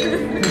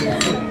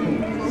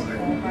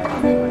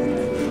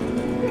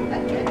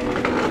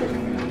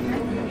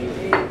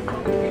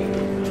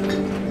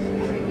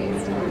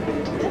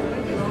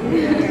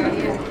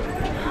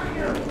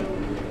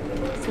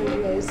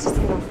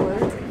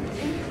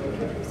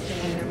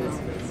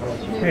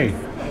 Hey,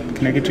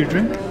 can I get you a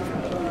drink?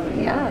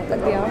 Yeah,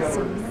 that'd be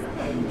awesome.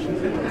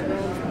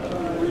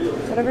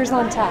 Whatever's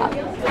on tap.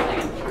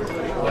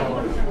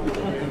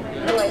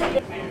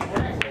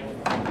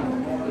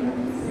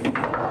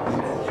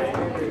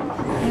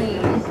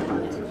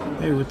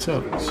 Hey, what's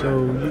up?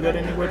 So, you got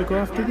anywhere to go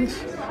after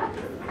this?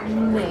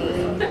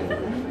 Maybe.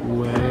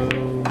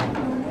 Well,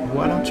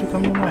 why don't you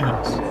come to my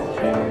house?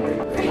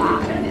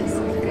 That is a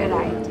good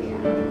idea.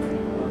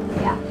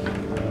 Yeah.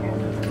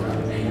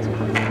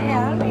 Yeah,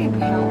 I don't need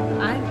help.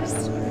 I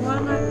just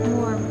want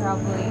more,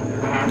 probably.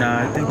 Nah,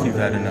 I think you've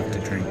had enough to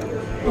drink.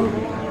 Oh,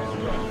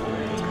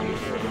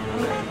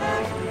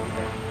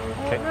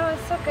 no,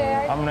 it's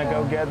okay. I'm gonna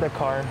go get the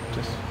car.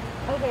 Just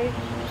Okay.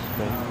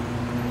 wait.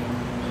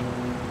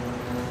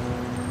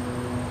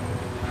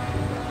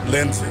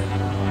 Lindsey,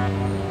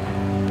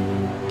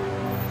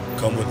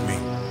 come with me.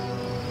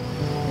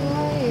 Who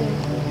are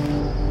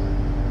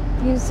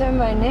you? You said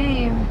my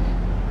name.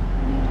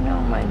 I need to know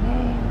my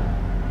name.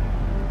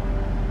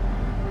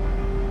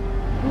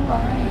 Who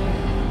are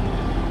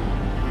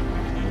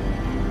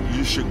you?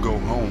 You should go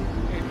home.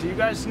 Hey, do you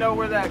guys know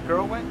where that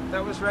girl went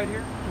that was right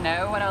here?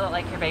 No, what I look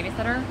like your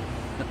babysitter?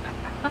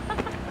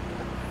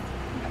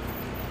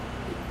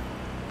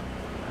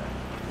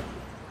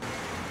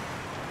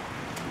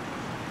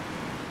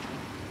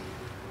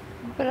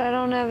 But I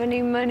don't have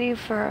any money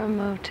for a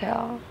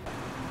motel.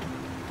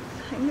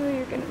 I know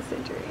you're gonna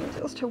send your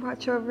angels to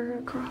watch over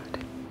her,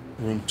 God.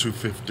 Room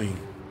 215.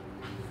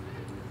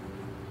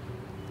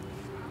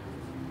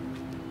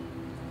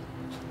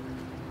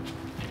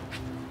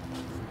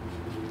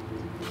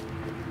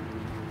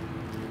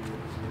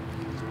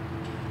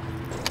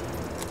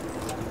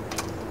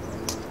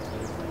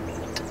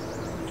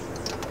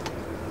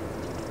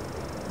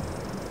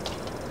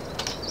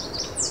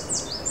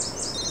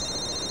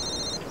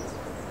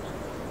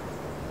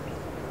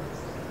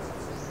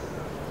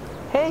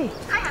 Hey.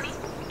 Hi, honey.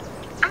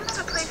 I'm at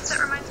a place that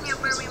reminds me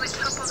of where we went to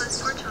help all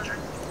those poor children.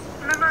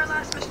 Remember our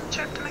last mission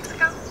trip to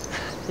Mexico?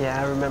 Yeah,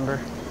 I remember.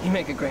 You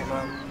make a great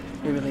mom.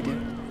 You really do.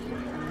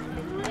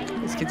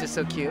 These kids are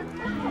so cute.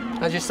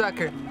 How's your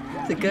soccer?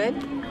 Is it good?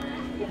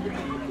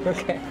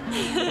 Okay.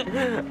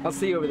 I'll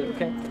see you over there,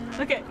 okay?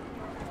 Okay.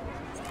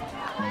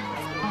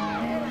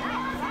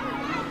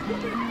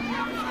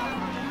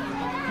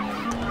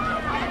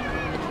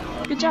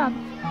 Good job.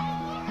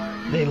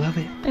 They love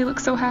it. They look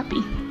so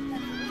happy.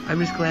 I'm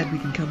just glad we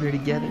can come here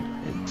together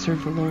and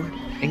serve the Lord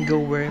and go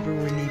wherever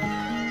we're needed,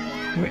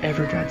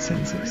 wherever God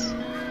sends us.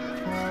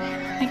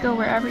 I go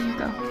wherever you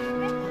go.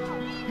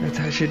 That's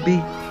how it should be.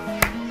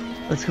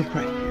 Let's go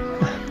pray.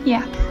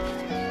 Yeah.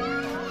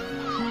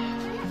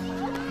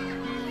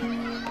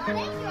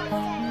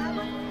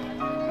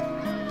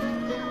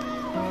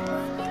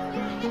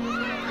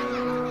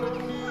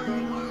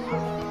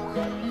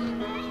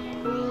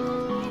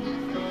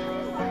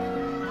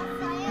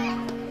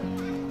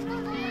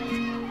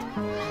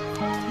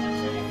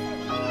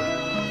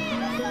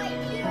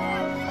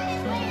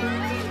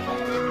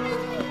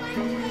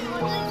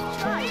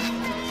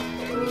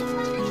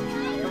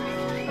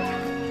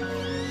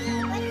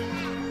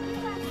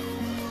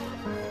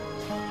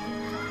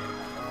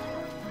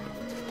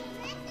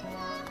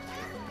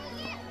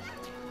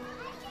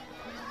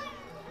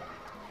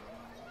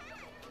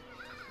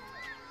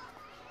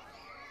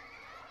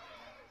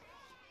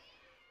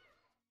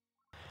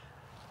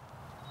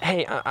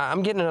 Hey,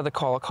 I'm getting another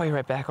call. I'll call you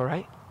right back, all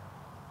right?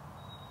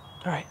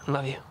 All right,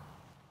 love you.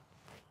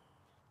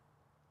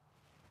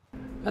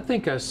 I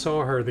think I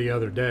saw her the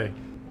other day.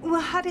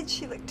 Well, how did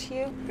she look to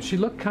you? She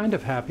looked kind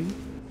of happy.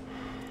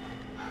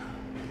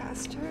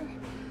 Pastor?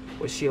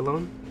 Was she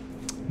alone?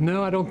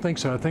 No, I don't think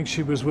so. I think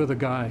she was with a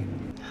guy.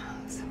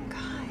 Some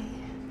guy.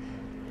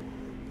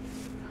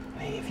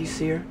 Hey, if you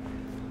see her,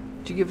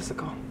 would you give us a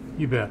call?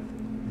 You bet.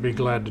 Be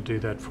glad to do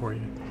that for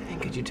you.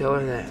 And could you tell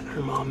her that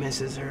her mom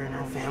misses her and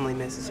her family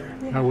misses her?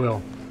 I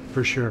will,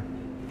 for sure.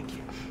 Thank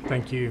you.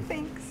 Thank you.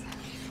 Thanks.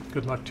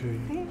 Good luck to you.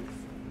 Thanks.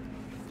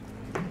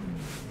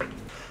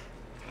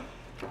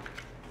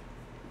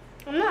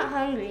 I'm not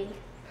hungry.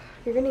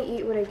 You're gonna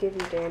eat what I give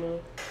you, Danny.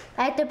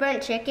 I like the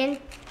burnt chicken.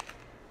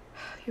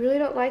 You really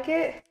don't like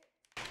it?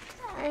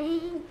 Yeah.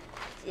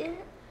 You're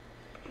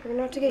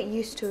gonna have to get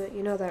used to it.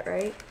 You know that,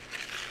 right?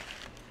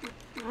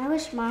 I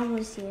wish Mom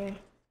was here.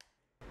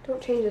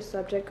 Don't change the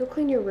subject. Go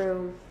clean your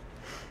room.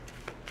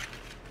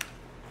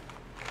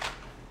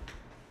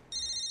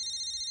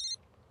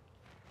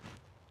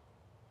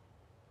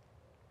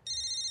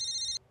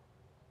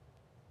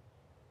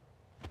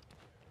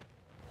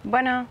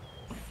 Bueno.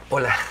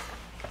 Hola.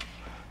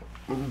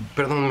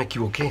 Perdón, me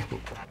equivoqué.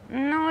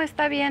 No,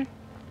 está bien.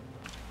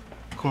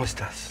 ¿Cómo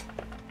estás?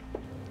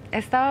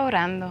 Estaba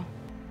orando.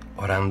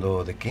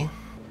 ¿Orando de qué?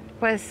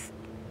 Pues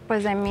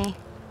de mí.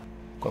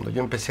 Cuando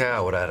yo empecé a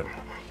orar,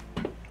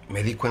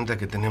 me di cuenta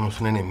que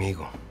tenemos un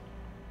enemigo.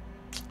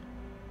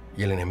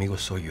 Y el enemigo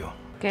soy yo.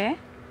 ¿Qué?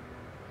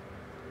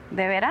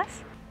 ¿De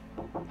veras?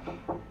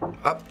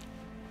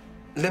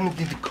 Let me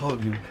call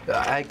you.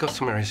 I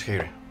customer is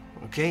here.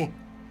 Okay?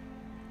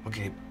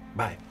 Okay,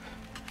 bye.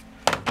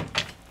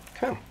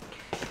 Come.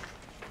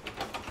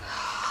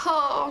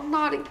 Oh,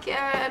 not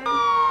again.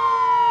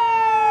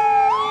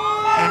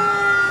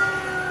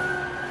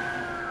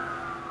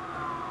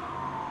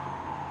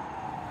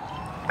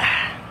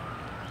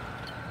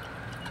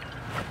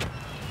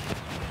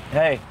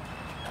 Hey,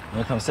 you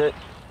wanna come sit?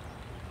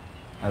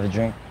 Have a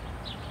drink?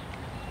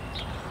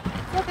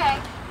 It's okay.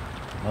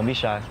 Don't be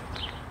shy.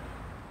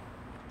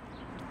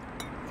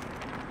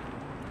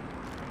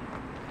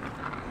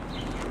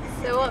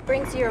 So what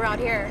brings you around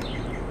here?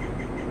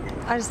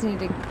 I just need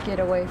to get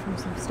away from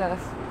some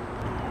stuff.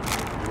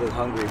 You look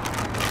hungry.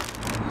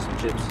 Some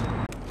chips.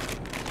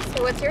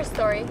 So what's your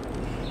story?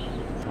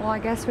 Well, I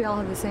guess we all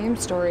have the same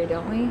story,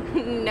 don't we?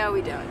 No,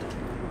 we don't.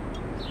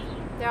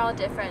 They're all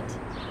different.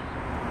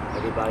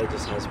 Everybody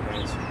just has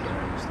parents who don't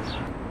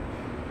understand.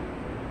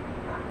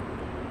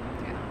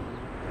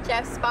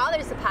 Jeff's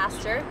father's a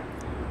pastor.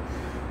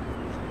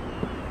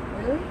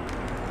 Really?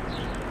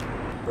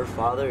 Her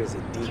father is a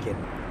deacon.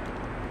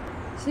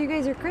 So you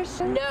guys are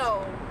Christians?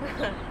 No,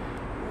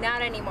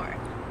 not anymore.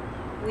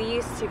 We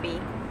used to be.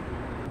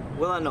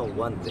 Well, I know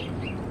one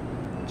thing.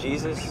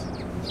 Jesus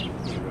is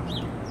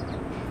real.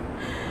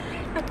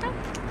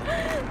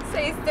 So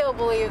you still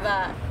believe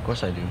that? Of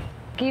course I do.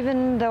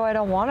 Even though I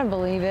don't want to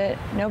believe it,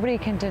 nobody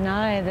can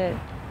deny that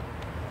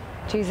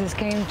Jesus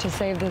came to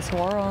save this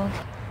world.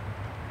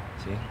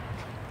 See?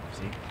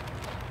 See?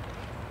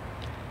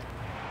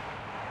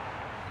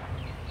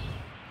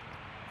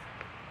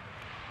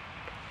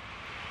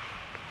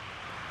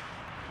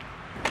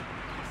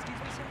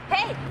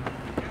 Hey!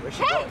 Where's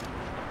she Hey!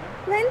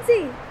 going?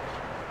 Lindsey!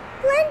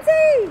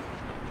 Lindsey!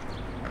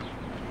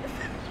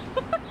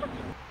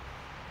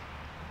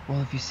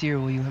 Well, if you see her,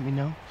 will you let me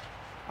know?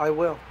 I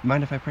will.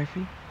 Mind if I pray for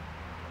you?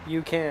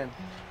 You can.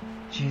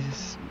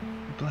 Jesus,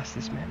 bless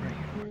this man right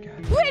here, Lord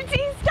God.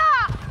 Lindsey,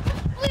 stop!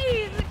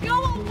 Please, go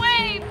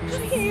away!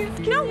 Please,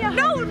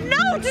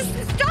 no, just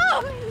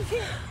stop!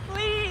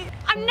 Please.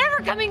 I'm never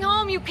coming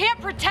home. You can't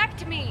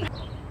protect me.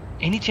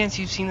 Any chance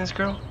you've seen this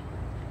girl?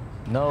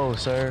 No,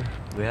 sir.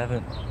 We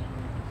haven't.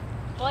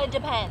 Well, it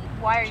depends.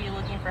 Why are you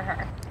looking for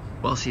her?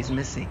 Well, she's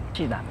missing.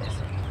 She's not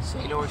missing. So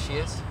you know where she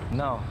is?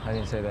 No, I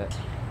didn't say that.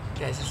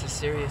 Guys, this is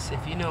serious.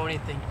 If you know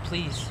anything,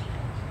 please.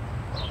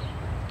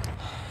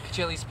 Could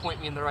you at least point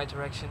me in the right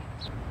direction?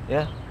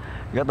 Yeah?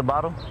 You got the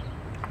bottle?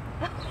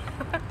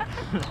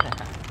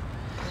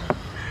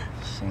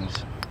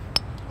 Seems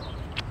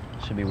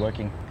Should be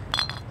working.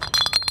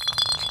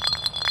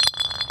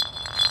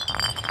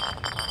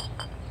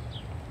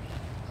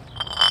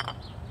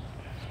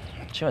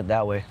 Show it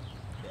that way.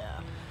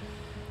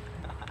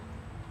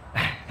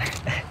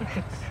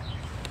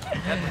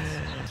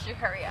 Should you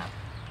hurry up?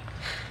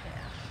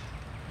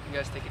 You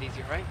guys take it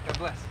easy, right? God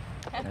bless.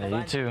 Yeah,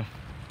 you too.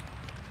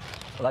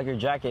 I like your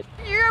jacket.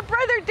 Your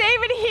brother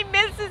David, he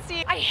misses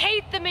you. I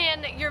hate the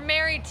man that you're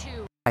married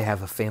to. I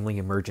have a family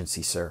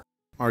emergency, sir.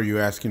 Are you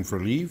asking for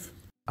leave?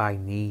 I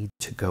need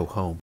to go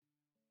home.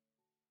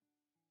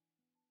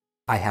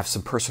 I have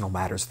some personal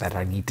matters that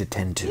I need to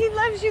tend to. He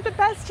loves you the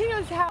best he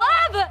knows how.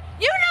 Love?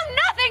 You know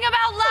nothing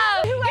about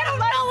love. You don't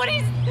know what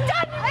he's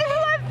done. I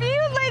love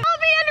you, Lindsey.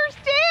 Help me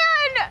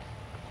understand.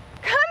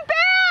 Come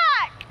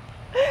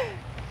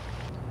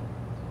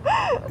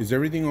back. Is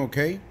everything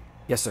okay?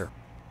 Yes, sir.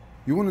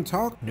 You want to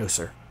talk? No,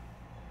 sir.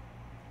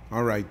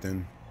 All right,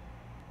 then.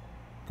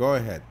 Go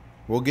ahead.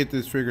 We'll get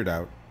this figured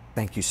out.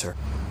 Thank you, sir.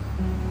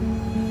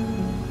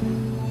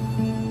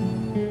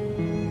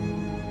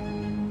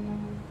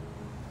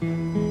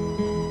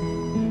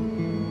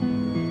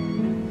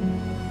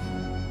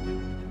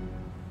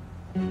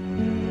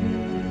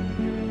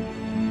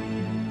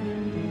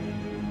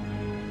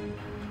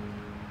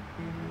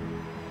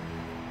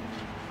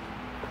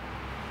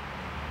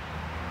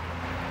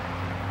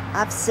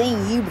 I've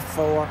seen you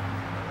before.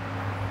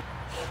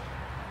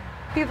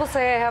 People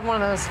say I have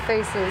one of those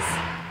faces.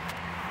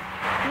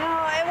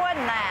 No, it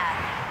wasn't that.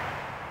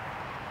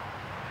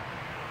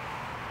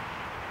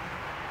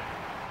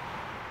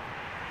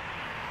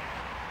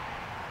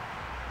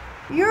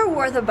 You're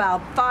worth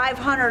about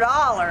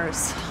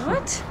 $500.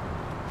 What?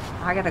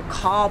 I gotta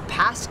call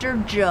Pastor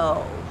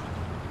Joe.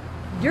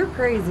 You're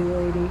crazy,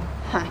 lady.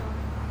 Huh.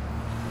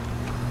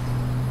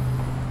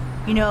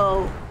 You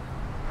know,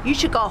 you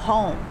should go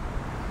home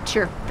to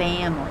your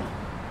family.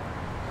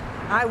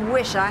 I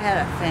wish I had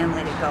a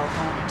family to go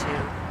home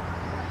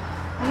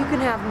to. You can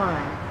have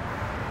mine.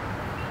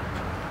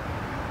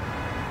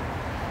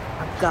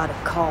 I've got to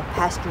call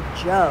Pastor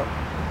Joe.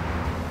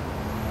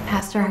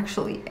 Pastor,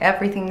 actually,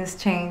 everything has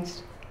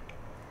changed.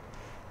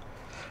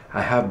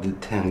 I have the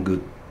 10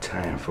 good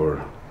time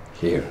for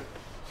here.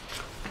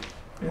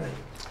 Really?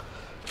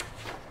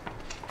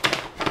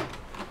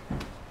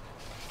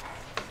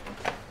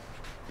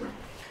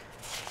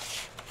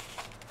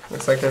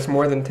 Looks like there's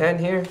more than 10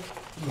 here.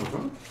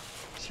 Mm-hmm.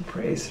 She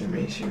prays for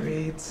me, she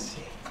reads,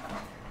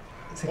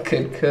 she's a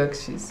good cook,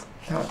 she's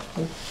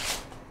thoughtful.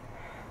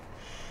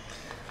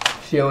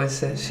 She always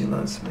says she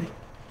loves me.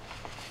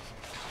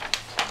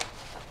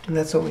 And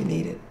that's what we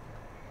needed.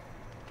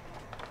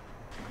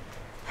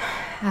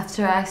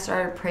 After I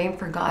started praying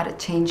for God, it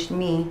changed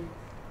me.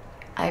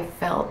 I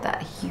felt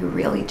that He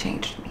really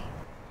changed me.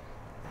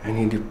 I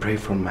need to pray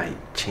for my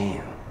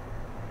chain,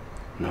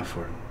 not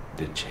for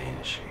the chain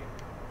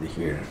the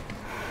here.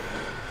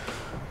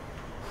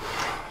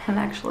 And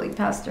actually,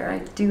 Pastor, I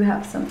do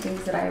have some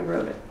things that I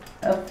wrote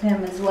of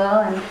him as well,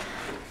 and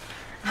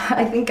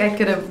I think I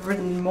could have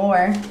written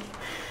more,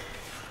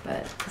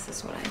 but this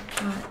is what I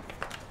got.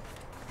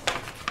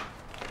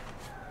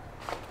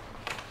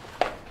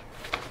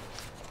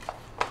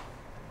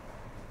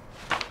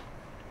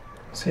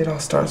 See, it all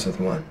starts with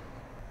one.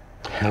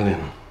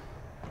 Helen,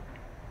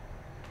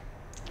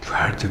 you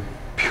are the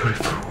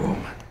beautiful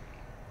woman.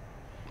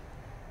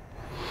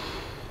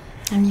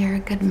 And you're a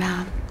good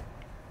man.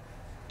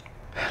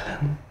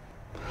 Helen,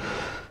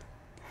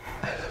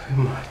 I love you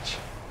much.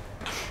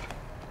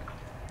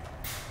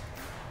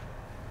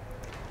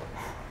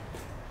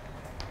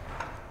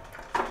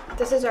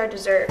 This is our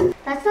dessert.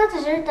 That's not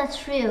dessert, that's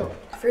fruit.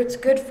 Fruit's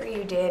good for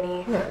you,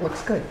 Danny. Yeah, it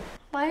looks good.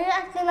 Why are you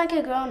acting like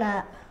a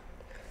grown-up?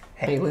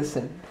 Hey,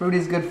 listen, fruit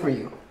is good for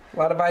you. A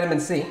lot of vitamin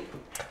C.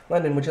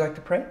 London, would you like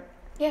to pray?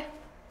 Yeah.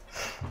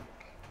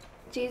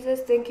 Jesus,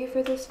 thank you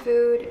for this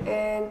food,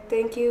 and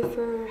thank you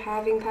for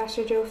having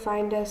Pastor Joe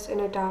find us and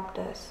adopt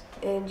us.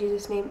 In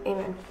Jesus' name,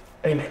 amen.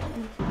 Amen.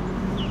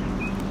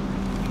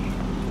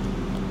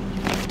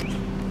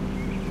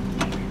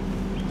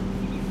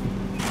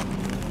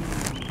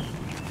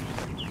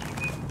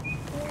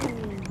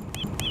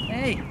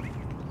 Hey,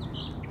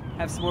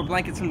 have some more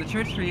blankets from the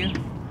church for you.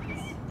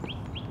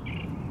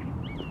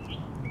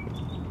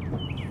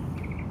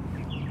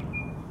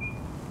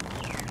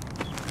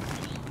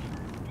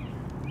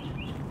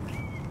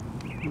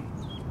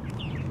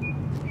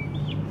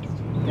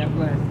 God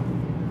bless.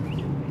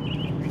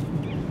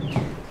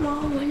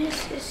 Mom, when is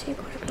Sissy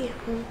going to be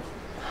home?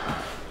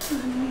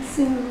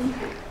 Soon.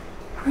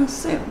 Real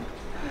soon.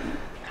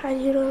 How do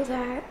you know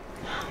that?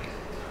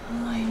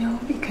 Well, I know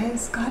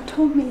because God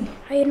told me.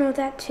 How do you know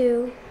that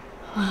too?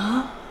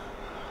 Well,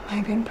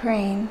 I've been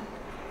praying.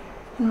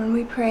 And when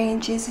we pray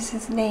in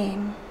Jesus'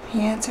 name,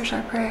 He answers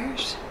our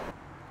prayers.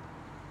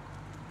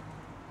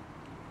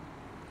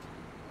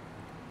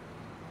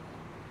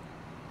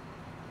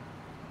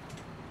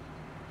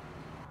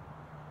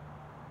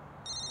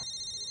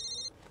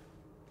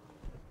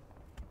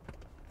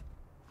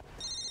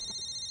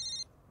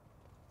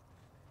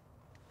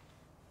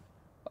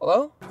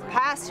 Hello?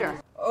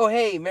 Pastor. Oh,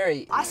 hey,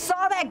 Mary. I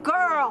saw that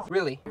girl.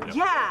 Really?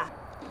 Yeah.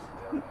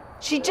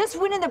 She just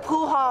went in the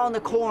pool hall in the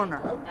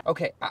corner.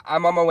 Okay,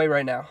 I'm on my way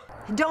right now.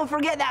 Don't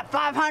forget that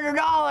 $500.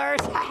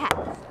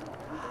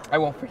 I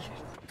won't forget.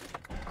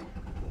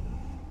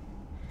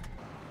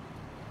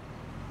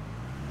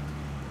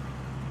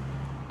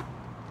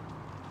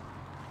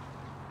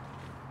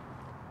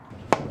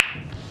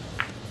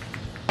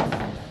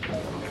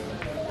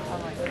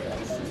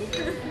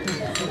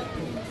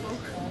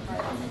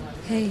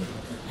 Hey.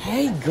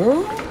 Hey,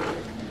 girl.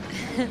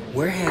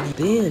 Where have you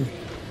been?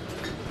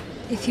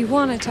 If you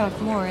want to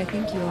talk more, I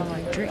think you owe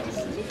my drink.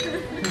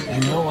 You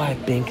know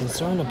I've been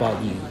concerned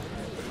about you.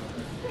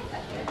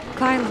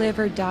 If I live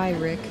or die,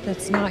 Rick,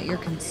 that's not your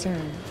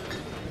concern.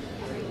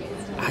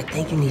 I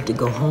think you need to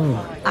go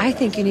home. I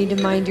think you need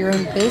to mind your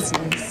own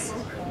business.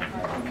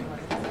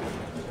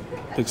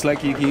 Looks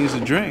like you can use a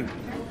drink.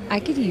 I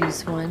could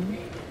use one.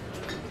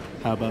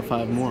 How about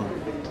 5 more?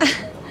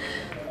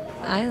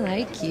 I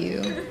like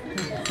you.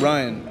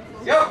 Ryan.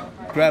 Yo.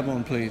 Grab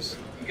one, please.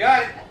 You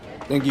got it.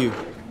 Thank you.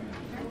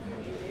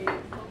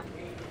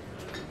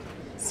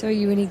 So are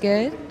you any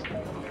good?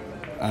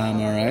 I'm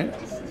all right.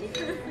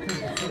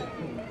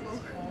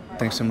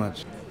 Thanks so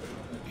much.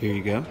 Here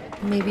you go.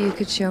 Maybe you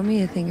could show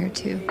me a thing or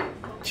two.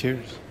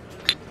 Cheers.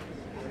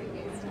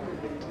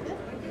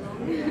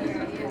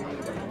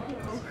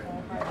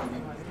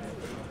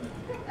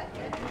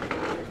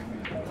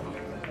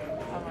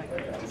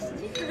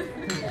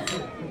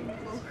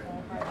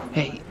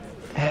 Hey,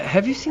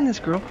 have you seen this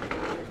girl?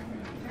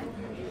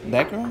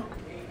 That girl?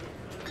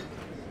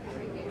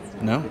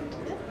 No.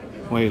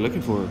 Why are you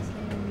looking for her?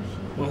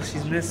 Well,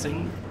 she's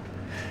missing.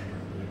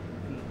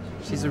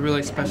 She's a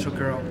really special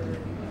girl.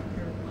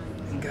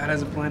 And God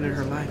has a plan in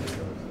her life.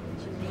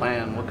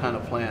 Plan? What kind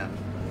of plan?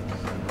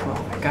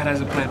 Well, God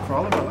has a plan for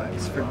all of our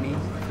lives. For me,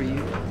 for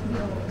you.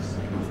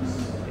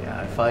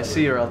 Yeah, if I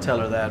see her, I'll tell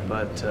her that,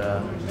 but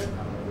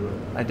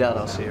I doubt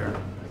I'll see her.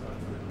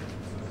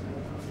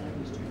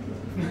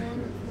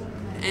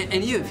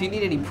 And you, if you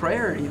need any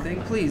prayer or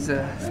anything, please,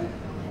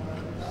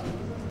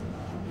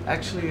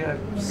 Actually, I've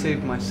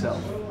saved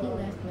myself.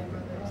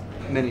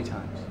 Many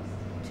times.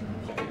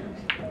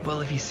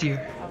 Well, if you see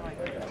her,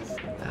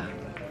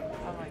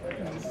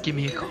 give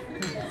me a call.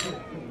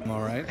 I'm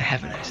all right.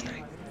 Have a nice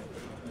night.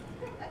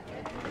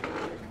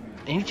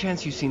 Any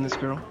chance you've seen this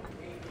girl?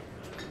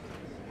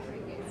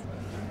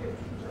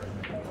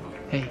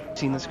 Hey,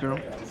 seen this girl?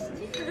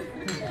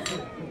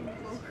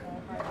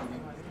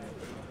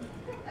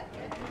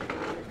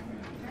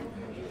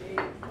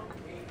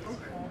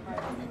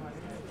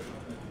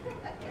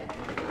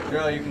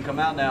 Girl, you can come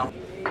out now.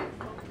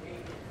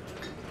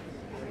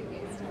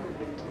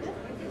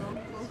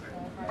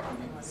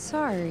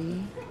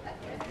 Sorry.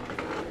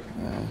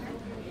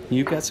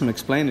 You've got some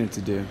explaining to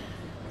do.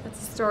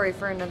 That's a story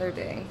for another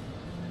day.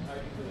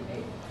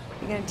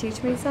 You gonna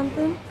teach me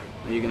something?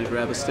 Are you gonna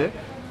grab a stick?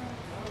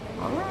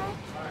 All right.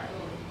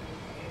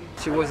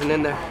 She wasn't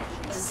in there.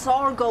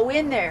 Saw her go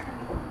in there.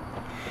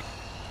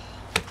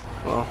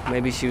 Well,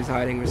 maybe she was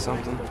hiding or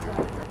something.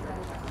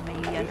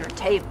 Maybe under a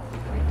table.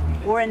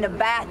 Or in the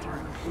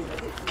bathroom.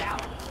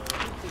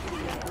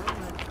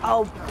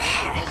 Oh,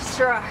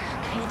 Pastor, I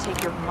can't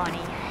take your money.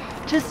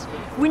 Just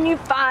when you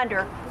find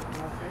her,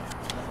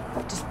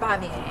 just buy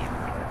me a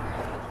hamburger.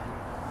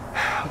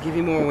 I'll give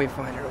you more when we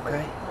find her,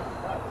 okay?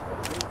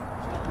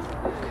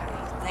 Okay,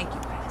 thank you,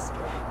 Pastor.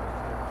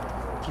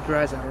 Keep your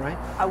eyes out, all right?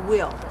 I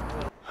will.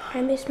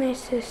 I miss my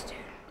sister.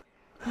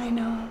 I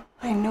know,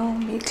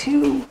 me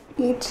too.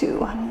 Me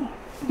too, honey.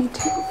 Me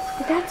too.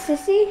 Is that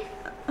Sissy?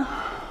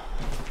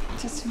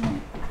 Just a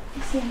minute.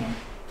 See here.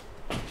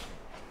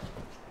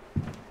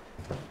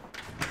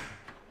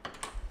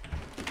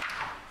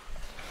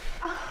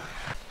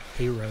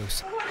 Hey,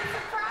 Rose. What a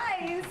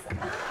surprise!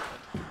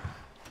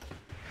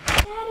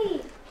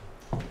 Daddy!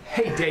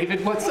 Hey,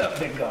 David, what's up,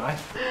 big guy?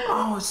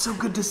 Oh, it's so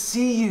good to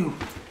see you.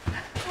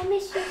 I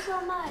miss you so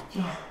much.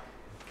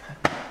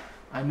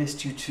 I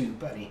missed you too,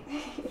 buddy.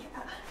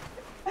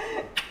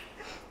 Yeah.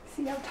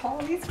 See how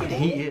tall he's getting?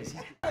 He is.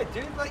 Hey,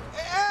 dude, like,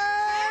 hey!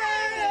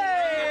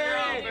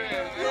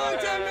 Long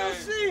time no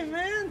see,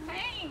 man.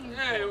 Hey.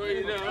 Hey, what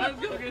you doing? Let's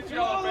go get you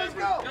all. Let's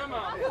go. Come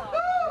on.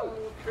 Woo-hoo!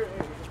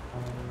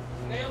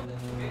 Nailed it.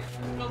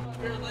 Come up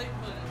here late,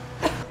 but.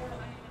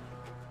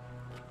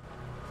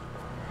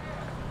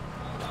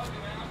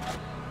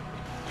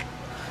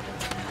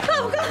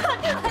 Oh, God!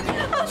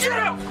 Oh, Shut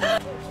up!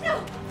 No!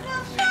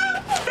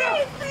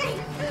 Please,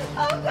 please!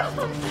 Oh, God!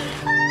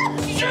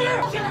 Shut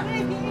up!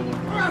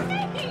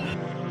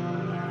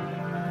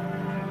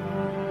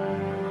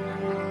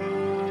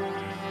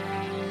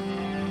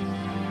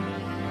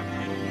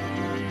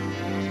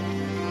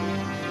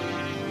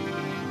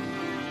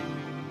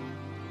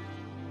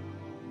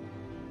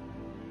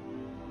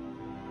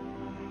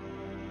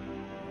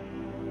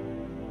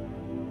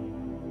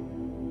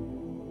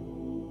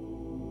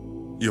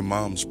 Your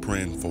mom's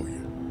praying for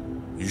you.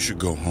 You should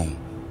go home.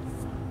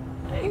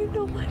 You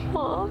know my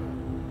mom.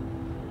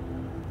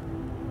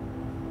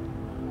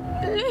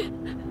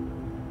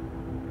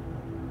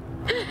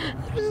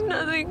 There's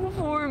nothing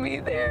for me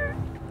there.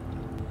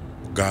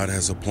 God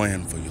has a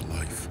plan for your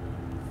life.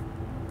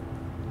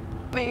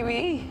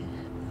 Maybe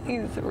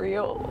he's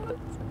real.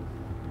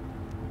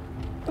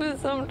 But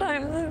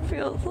sometimes it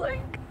feels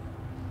like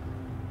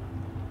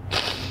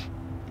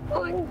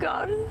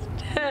God is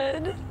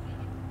dead.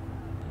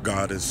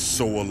 God is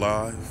so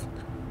alive.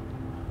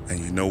 And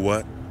you know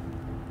what?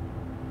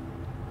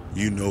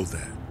 You know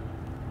that.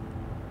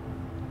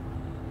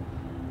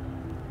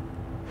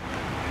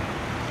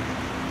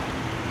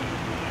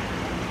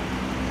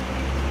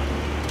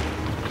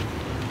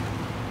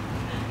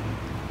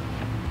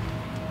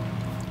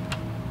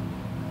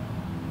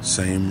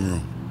 Same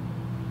room.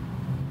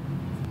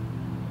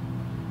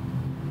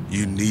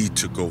 You need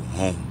to go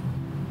home.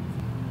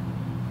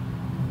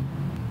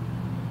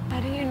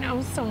 How do you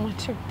know so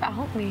much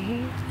about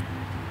me?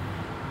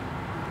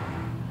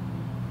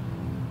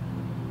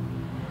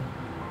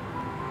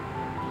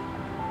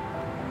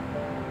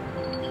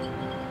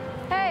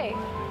 Hey.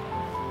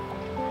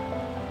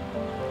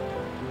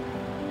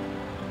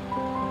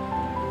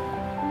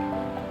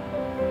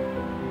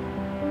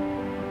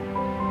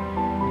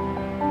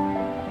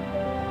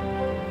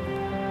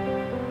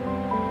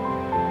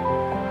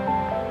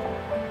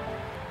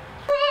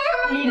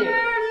 Eat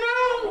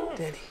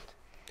it.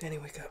 Danny,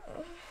 wake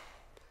up.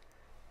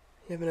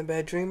 You having a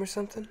bad dream or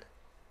something?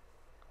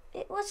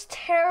 It was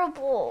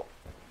terrible.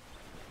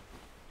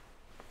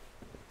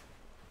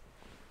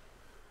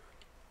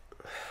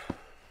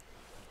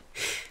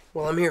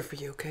 Well, I'm here for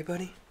you, okay,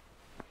 buddy?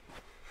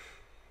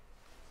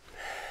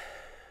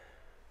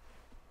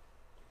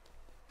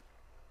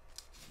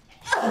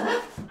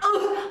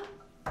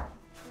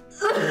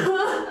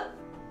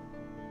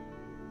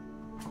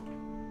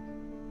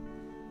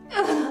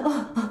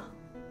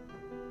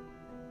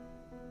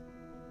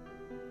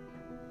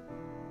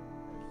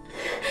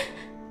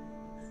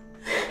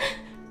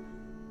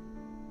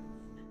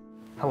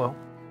 Hello?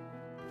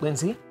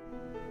 Lindsey?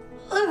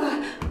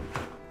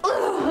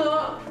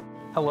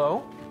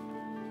 Hello?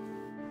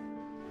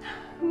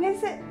 Who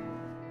is it?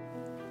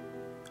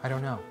 I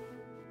don't know.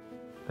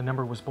 The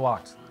number was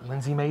blocked.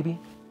 Lindsey, maybe?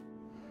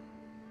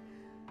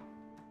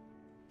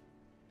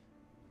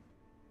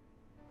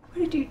 What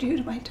did you do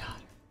to my daughter?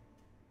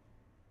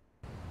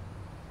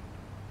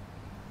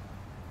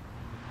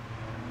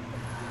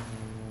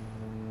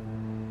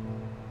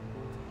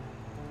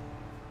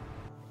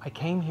 I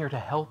came here to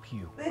help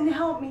you. Then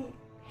help me.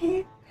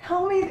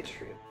 Tell me the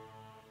truth.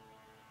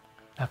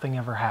 Nothing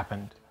ever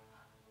happened.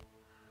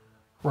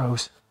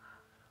 Rose,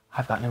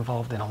 I've gotten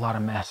involved in a lot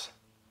of mess.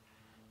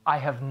 I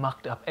have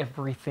mucked up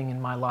everything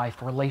in my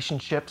life,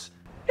 relationships.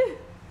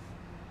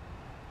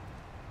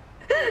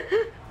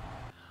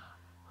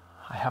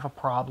 I have a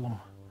problem.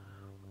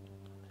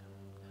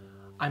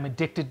 I'm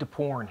addicted to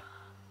porn,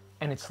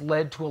 and it's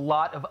led to a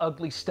lot of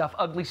ugly stuff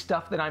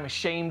that I'm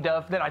ashamed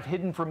of, that I've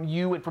hidden from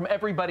you and from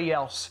everybody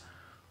else.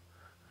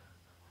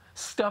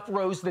 Stuff,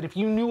 Rose, that if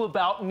you knew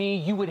about me,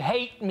 you would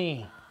hate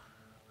me.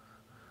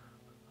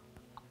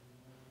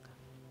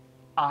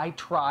 I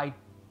tried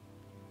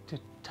to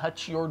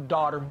touch your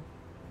daughter.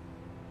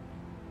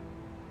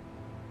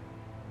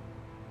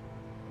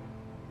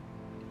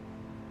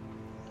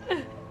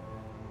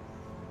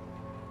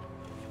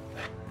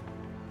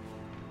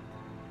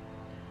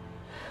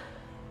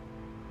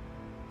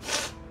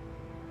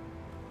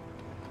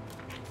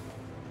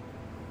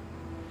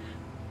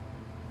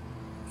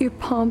 Your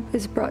pomp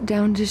is brought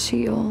down to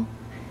Sheol,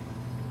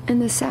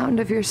 and the sound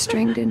of your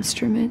stringed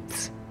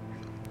instruments.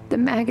 The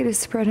maggot is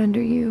spread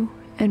under you,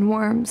 and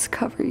worms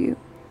cover you.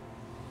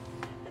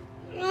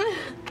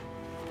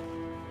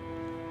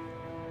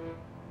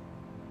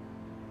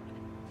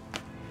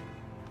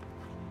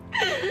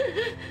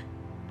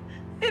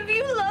 If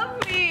you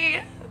love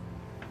me,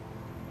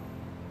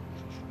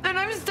 and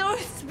I'm so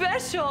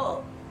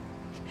special,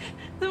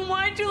 then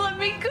why'd you let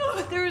me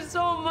go through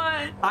so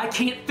much? I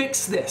can't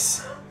fix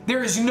this.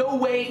 There is no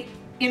way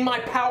in my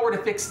power to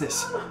fix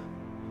this.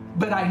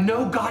 But I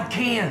know God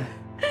can.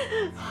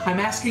 I'm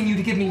asking you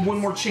to give me one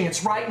more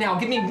chance right now.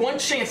 Give me one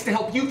chance to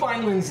help you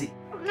find Lindsey.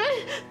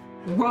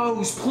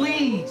 Rose,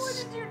 please.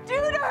 What did you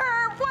do to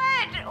her?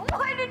 What?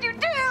 What did you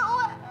do?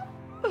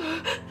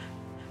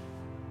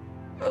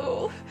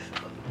 Oh.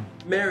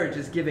 Marriage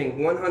is giving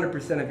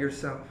 100% of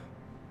yourself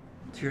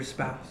to your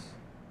spouse.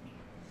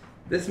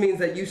 This means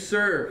that you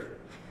serve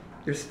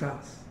your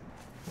spouse.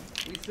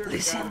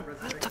 Listen,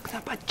 I'm talking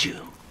about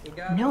you.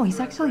 No, he's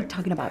actually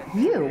talking about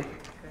you.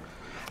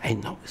 I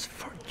know it's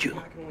for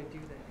you.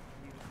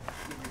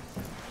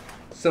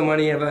 So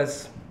many of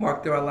us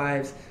walk through our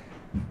lives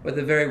with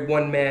a very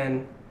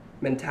one-man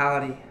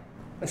mentality,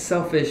 a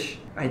selfish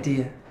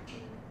idea.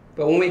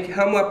 But when we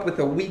come up with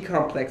a we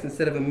complex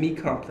instead of a me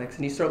complex,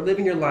 and you start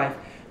living your life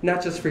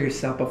not just for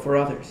yourself, but for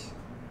others,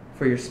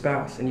 for your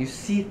spouse, and you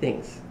see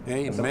things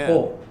as a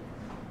whole,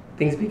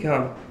 things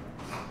become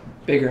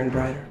bigger and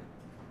brighter.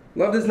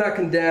 Love does not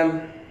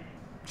condemn,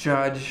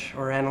 judge,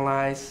 or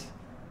analyze.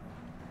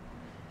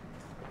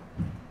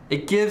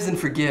 It gives and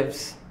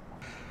forgives.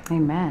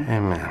 Amen.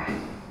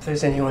 Amen. If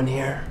there's anyone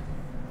here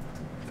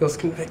feels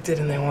convicted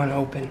and they want to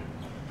open.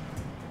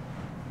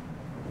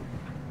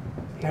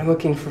 They're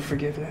looking for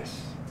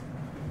forgiveness.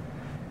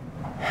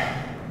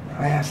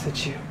 I ask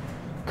that you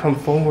come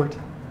forward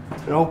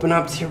and open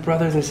up to your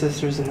brothers and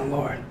sisters in the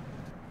Lord.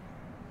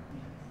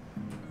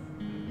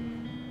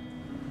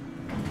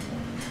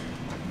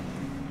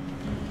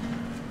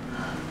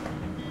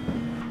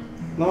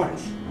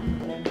 Lawrence.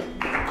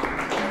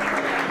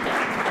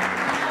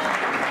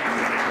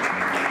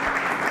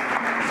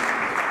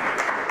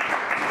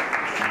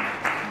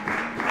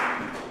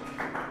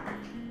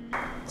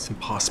 It's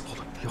impossible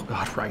to feel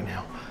God right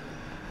now.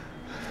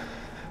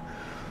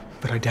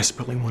 But I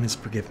desperately want his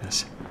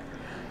forgiveness.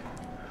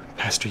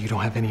 Pastor, you don't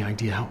have any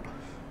idea how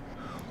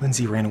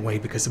Lindsey ran away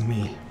because of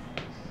me.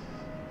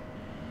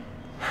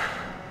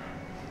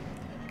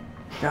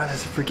 God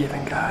is a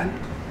forgiving God.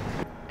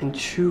 And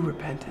true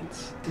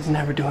repentance is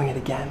never doing it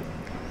again.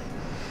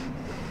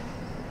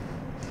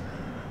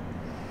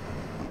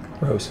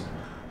 Rose,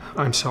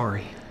 I'm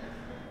sorry.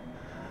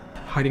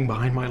 Hiding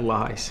behind my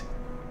lies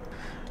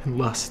and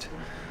lust.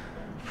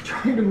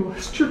 Trying to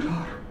molest your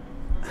daughter.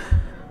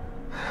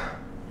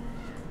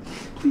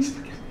 Please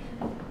forgive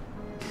me.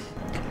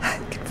 I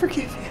can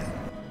forgive you.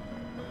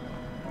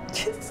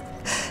 Just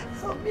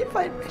help me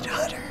find my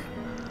daughter.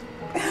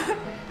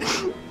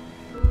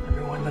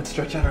 Everyone, let's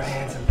stretch out our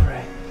hands and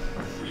pray.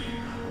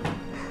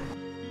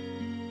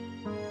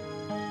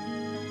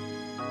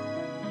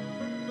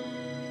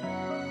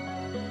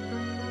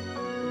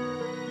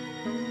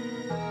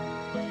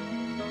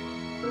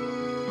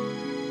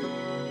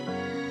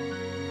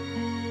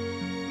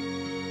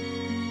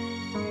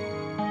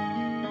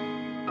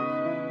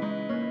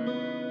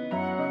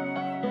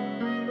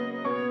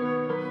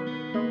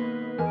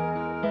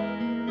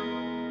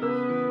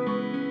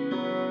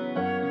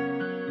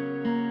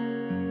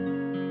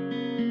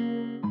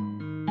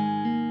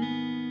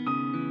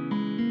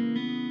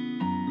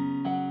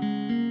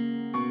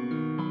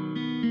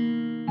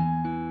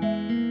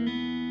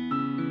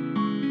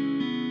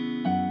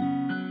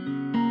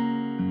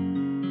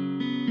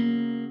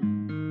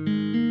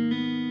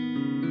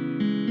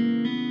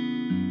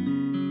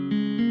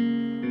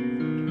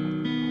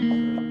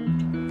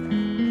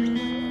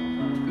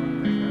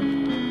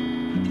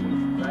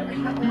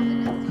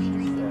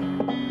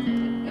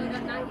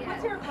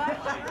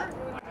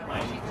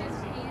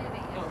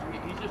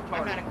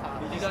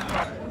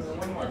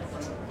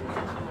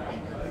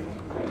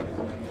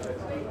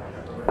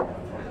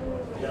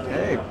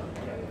 Hey.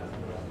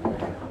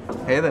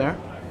 Hey there.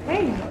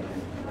 Hey.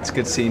 It's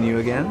good seeing you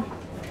again.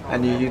 I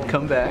knew you'd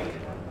come back.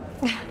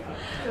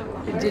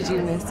 Did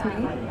you miss me?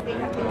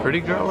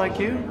 Pretty girl like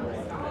you?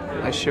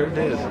 I sure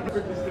did. You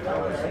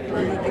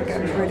think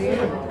I'm pretty?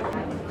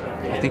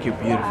 I think you're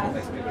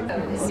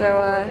beautiful.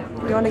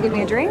 So, you want to give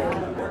me a drink?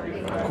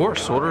 Of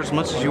course, order as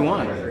much as you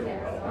want.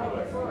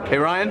 Hey,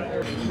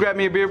 Ryan, grab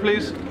me a beer,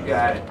 please.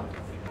 Got it.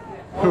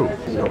 Who?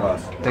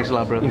 Thanks a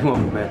lot, brother. You're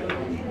welcome, man.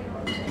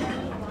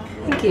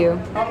 Thank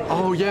you.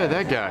 Oh, yeah,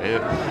 that guy.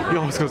 He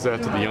always goes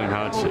after the young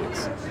hot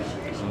chicks.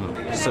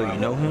 So you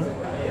know him?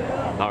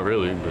 Not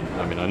really, but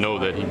I mean, I know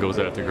that he goes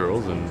after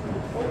girls and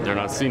they're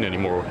not seen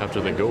anymore after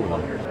they go with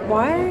him.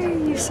 Why are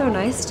you so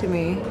nice to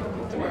me?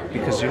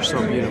 Because you're so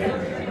beautiful.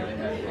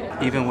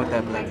 Even with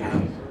that black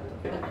hair.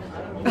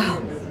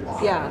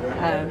 Yeah,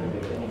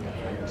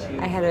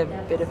 I had a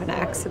bit of an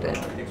accident.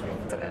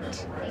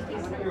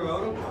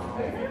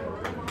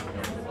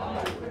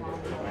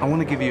 I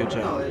want to give you a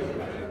job.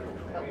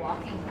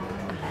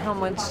 How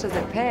much does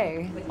it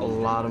pay? A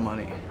lot of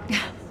money.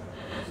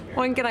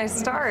 When can I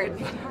start?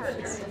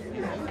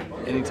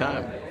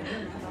 Anytime.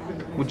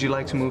 Would you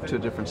like to move to a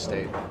different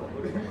state?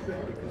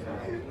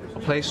 A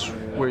place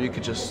where you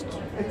could just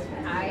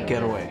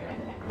get away.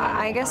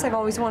 I guess I've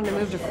always wanted to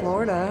move to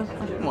Florida.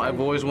 Well, I've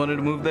always wanted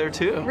to move there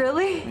too.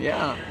 Really?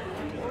 Yeah.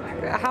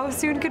 How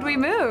soon could we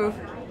move?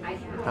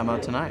 How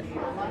about tonight?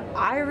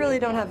 I really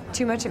don't have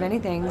too much of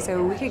anything,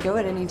 so we could go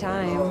at any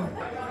time.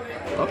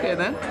 Okay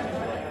then.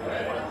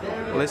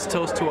 Let's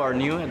toast to our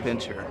new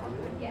adventure.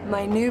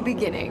 My new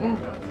beginning.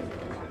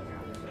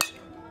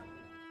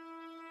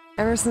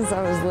 Ever since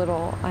I was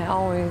little, I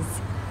always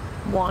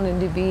wanted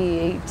to be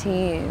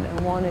 18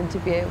 and wanted to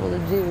be able to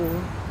do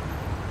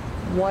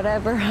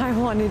whatever I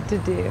wanted to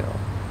do.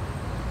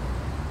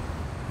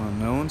 Well,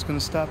 no one's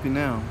gonna stop you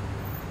now.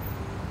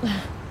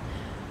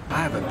 I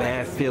have a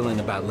bad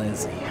feeling about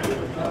Lindsey.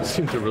 I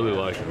seem to really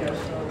like her.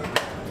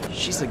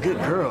 She's a good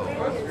girl.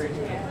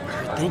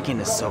 Her thinking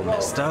is so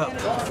messed up.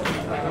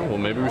 Oh, well,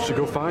 maybe we should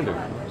go find her.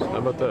 How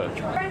about that?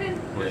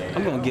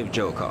 I'm gonna give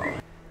Joe a call.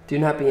 Do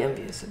not be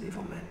envious of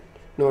evil men,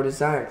 nor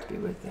desire to be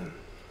with them.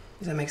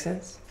 Does that make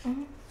sense?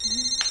 Mm-hmm.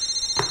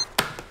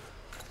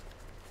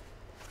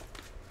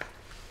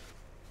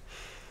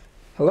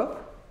 Hello?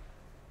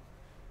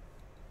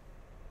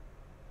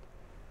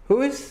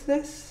 Who is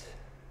this?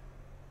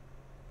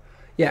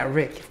 Yeah,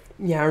 Rick.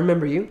 Yeah, I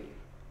remember you.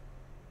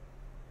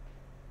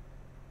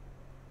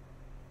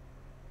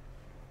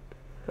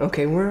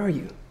 Okay, where are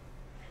you?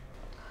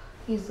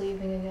 He's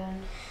leaving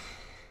again.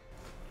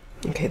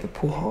 Okay, the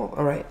pool hall.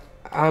 All right,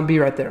 I'll be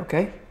right there,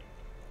 okay?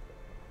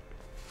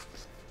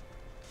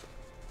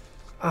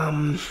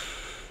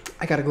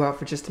 I gotta go out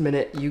for just a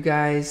minute. You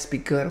guys be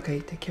good, okay?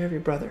 Take care of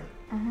your brother.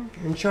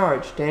 You're in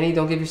charge. Danny,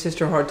 don't give your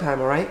sister a hard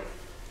time, all right?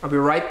 I'll be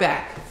right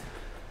back.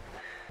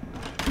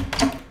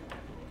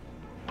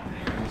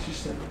 That's your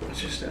step.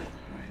 That's your step.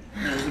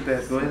 All right. There's the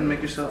bed. Go ahead and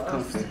make yourself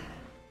comfy.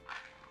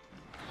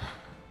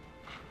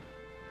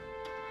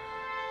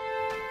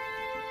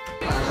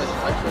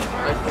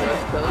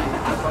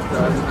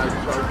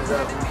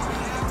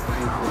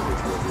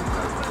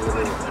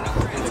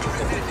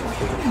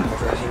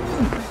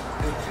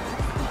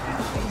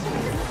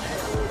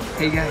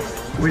 Hey guys,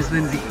 where's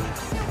Lindsey?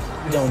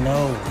 We don't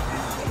know.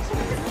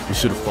 You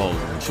should have followed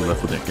her when she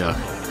left with that guy.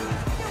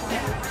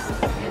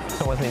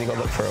 I want me to go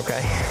look for her,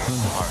 okay?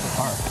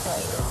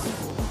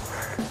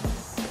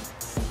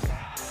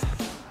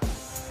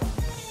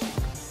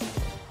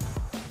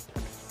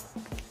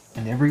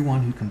 And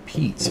everyone who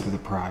competes for the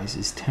prize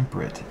is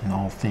temperate in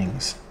all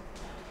things.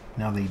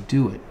 Now they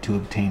do it to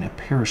obtain a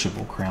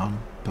perishable crown,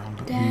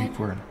 but Dad,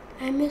 for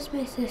I miss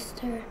my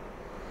sister.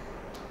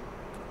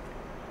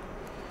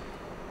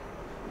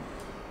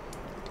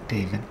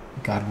 David,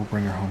 God will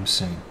bring her home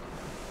soon.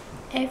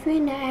 Every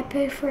night I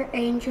pray for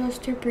angels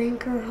to bring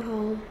her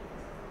home.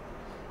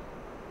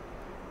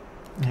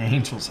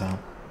 Angels, huh?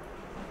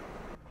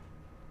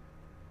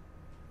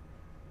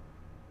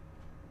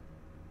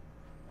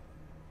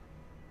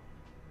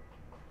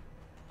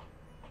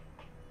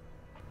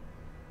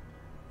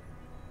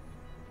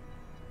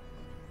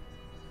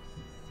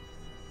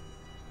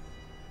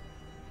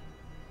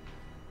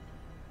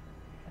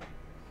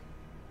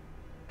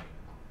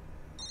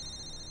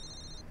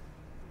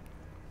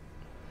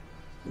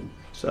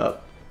 What's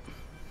up?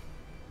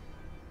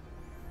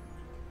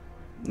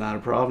 Not a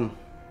problem.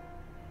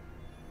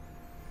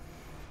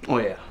 Oh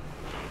yeah.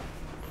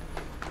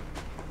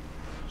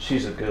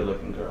 She's a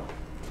good-looking girl.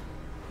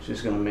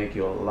 She's gonna make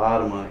you a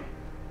lot of money.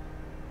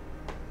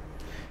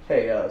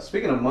 Hey,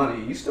 speaking of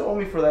money, you still owe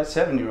me for that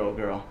 7-year-old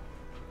girl.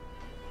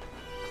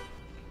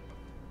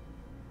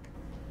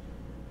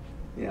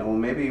 Yeah, well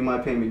maybe you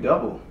might pay me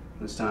double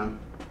this time.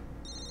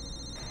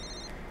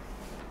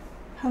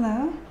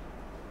 Hello?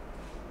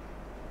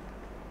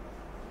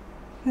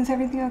 Is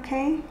everything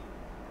okay?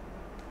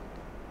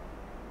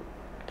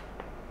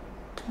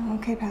 Oh,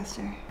 okay,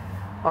 Pastor.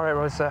 All right,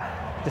 Rosa,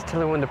 just tell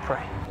her when to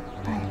pray.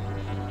 Bye.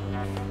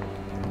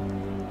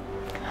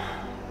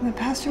 The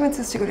pastor wants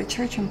us to go to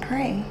church and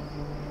pray.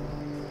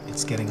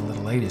 It's getting a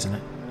little late, isn't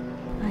it?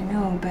 I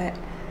know, but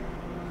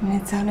I mean,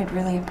 it sounded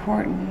really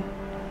important.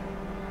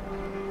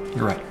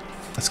 You're right.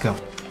 Let's go.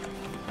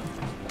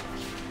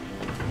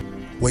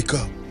 Wake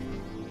up.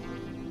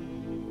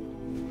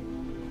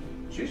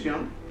 She's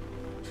young.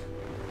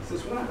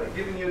 Since when have I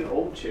given you an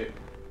old chick?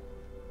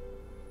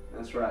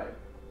 That's right.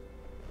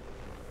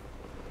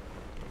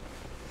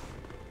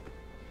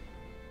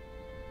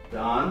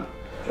 Don,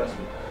 trust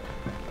me,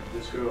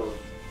 this girl is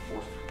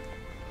worth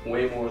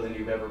way more than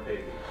you've ever paid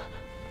me.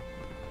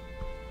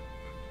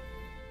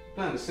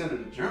 Plan to send her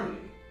to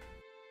Germany.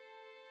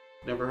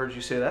 Never heard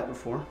you say that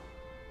before.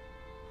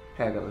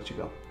 Hey, I gotta let you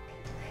go.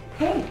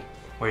 Hey.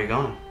 Where are you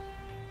going?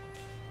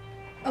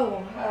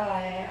 Oh,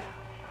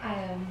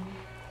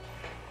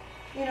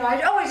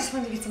 I just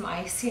wanted to get some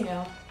ice, you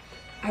know.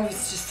 I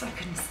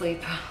couldn't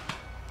sleep.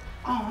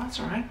 Oh, that's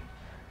all right.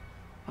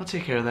 I'll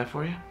take care of that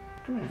for you.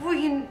 Come here. Well,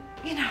 you know,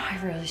 I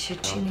really should.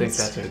 I don't think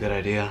that's a good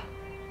idea.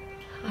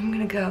 I'm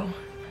gonna go. No,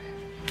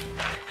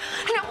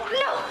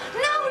 please!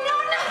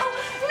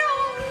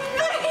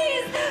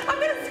 I'm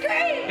gonna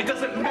scream! It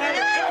doesn't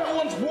matter.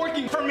 Everyone's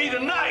working for me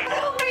tonight.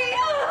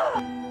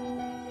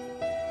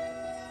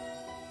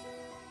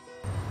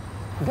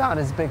 God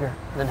is bigger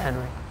than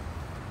Henry.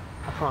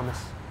 I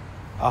promise.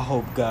 I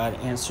hope God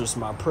answers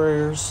my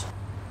prayers.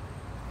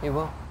 He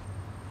will.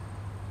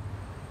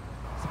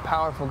 He's a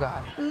powerful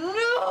God.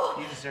 No!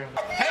 You deserve it.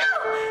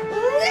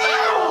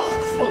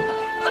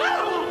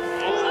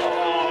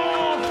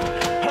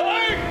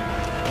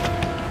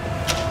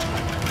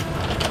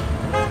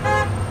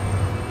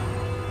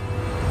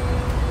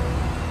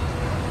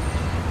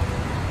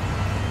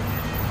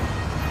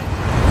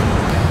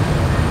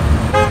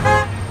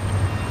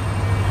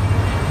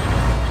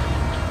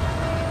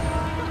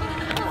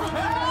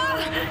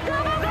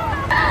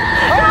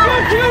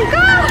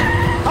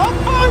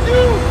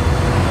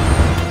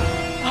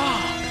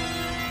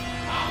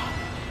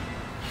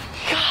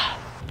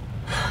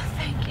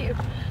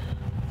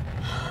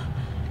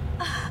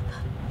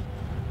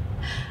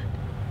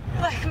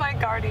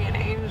 Guardian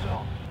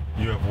angel.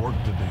 You have work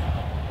to do.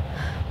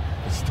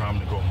 It's time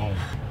to go home.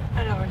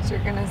 I know what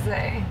you're gonna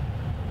say.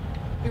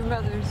 Your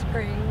mother's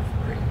praying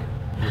for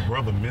you. Your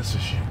brother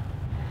misses you.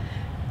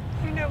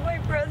 You know my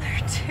brother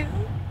too?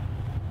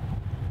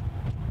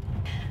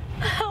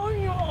 How are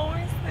you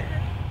always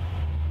there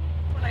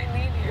when I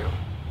need you?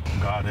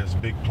 God has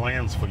big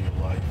plans for your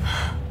life.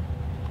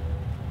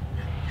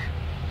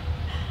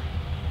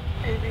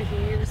 Maybe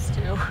he used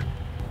to.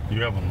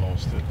 You haven't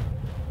lost it.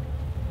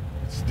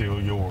 It's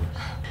still yours.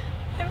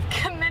 I've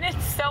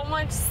committed so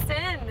much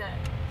sin.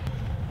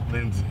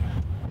 Lindsey,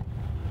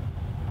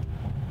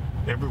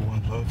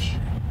 Everyone loves you.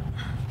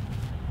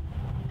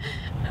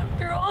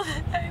 After all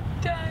that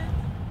I've done,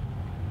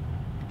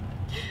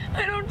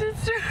 I don't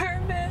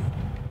deserve it.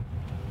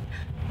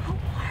 Who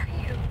are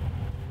you?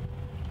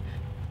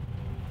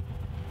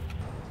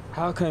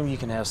 How come you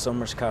can have so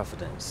much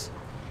confidence?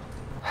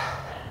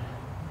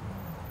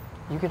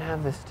 You can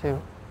have this too.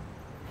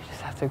 You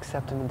just have to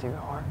accept him into your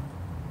heart.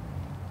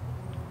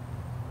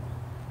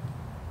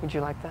 Would you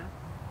like that?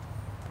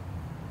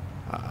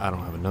 I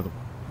don't have another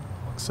one.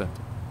 I'll accept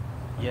it.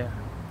 Yeah,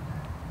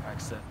 I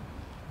accept.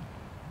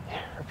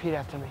 Yeah, repeat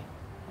after me.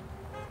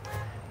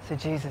 Say,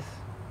 Jesus.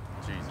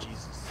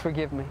 Jesus.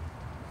 Forgive me.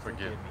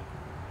 Forgive me.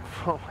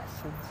 For all my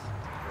sins.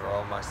 For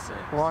all my sins.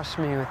 Wash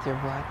me with your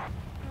blood.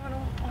 I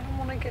don't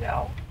want to get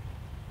out.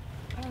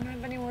 I don't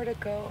have anywhere to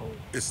go.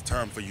 It's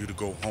time for you to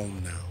go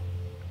home now.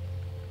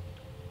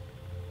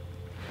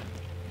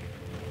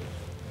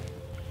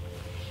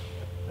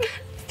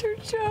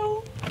 Mr.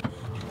 Joe.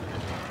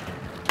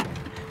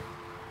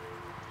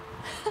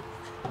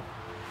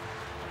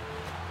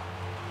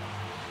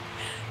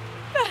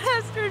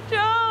 Pastor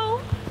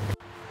Joe.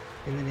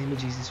 In the name of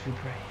Jesus, we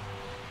pray.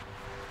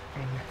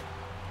 Amen.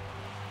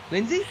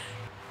 Lindsey?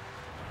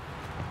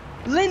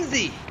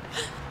 Lindsey!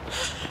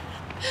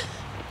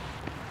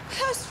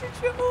 Pastor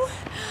Joe.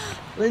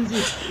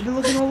 Lindsey, we've been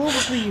looking all over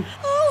for you.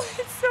 Oh,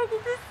 it's so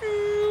good to see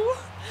you.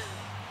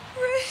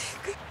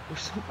 Rick. We're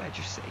so glad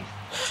you're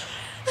safe.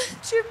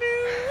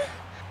 Jimmy.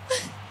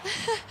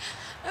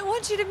 I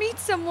want you to meet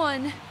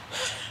someone.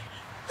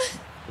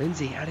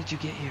 Lindsey, how did you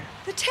get here?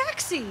 The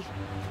taxi.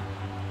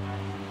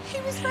 He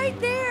was right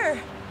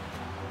there.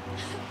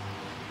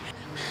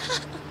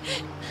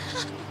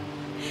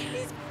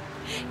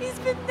 He's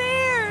been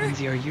there.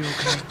 Lindsey, are you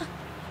okay?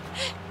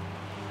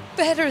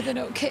 Better than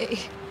okay.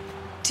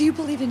 Do you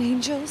believe in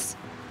angels?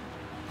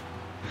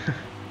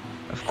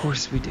 Of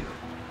course we do.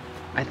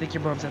 I think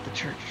your mom's at the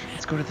church.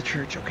 Let's go to the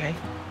church, okay?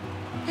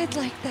 I'd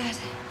like that.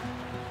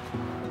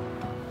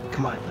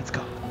 Come on, let's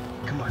go.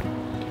 Come on.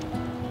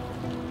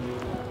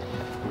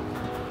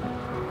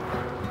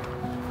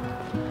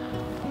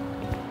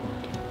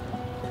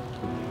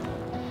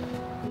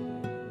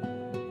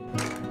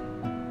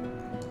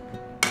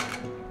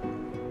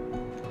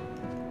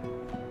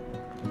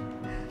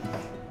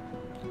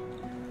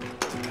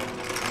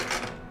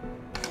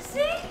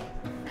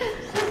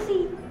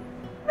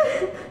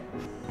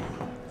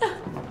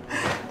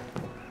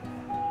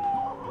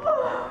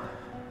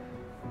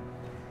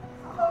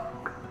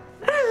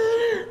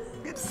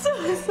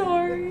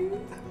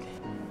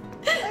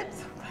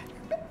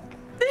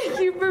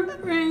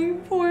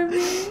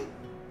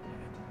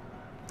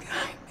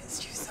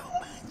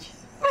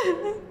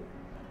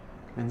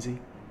 Lindsey,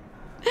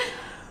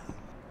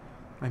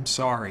 I'm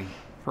sorry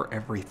for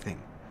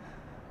everything.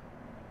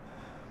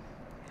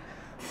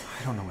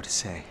 I don't know what to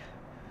say.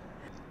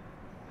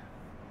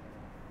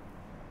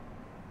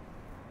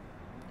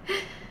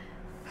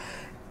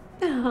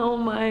 How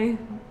am I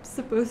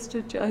supposed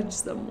to judge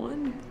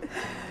someone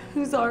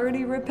who's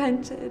already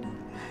repented?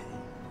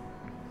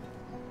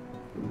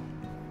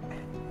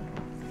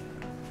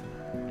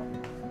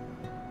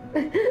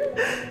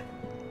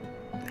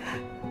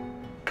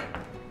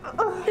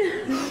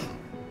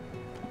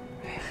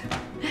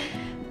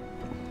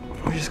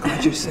 We're just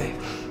glad you're safe.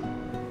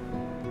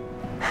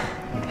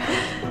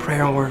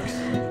 Prayer works.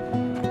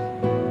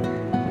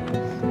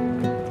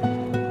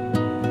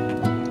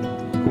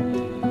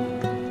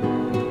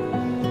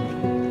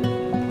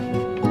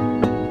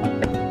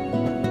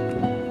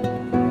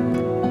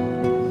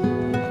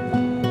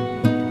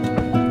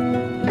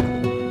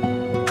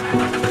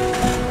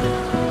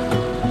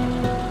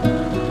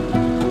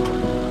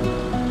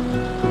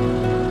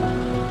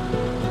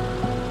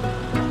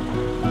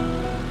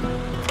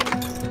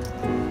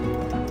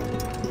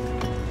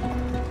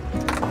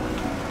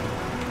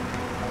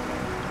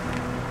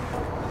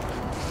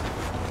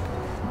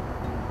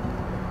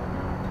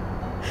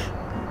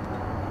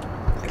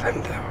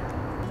 Climb down.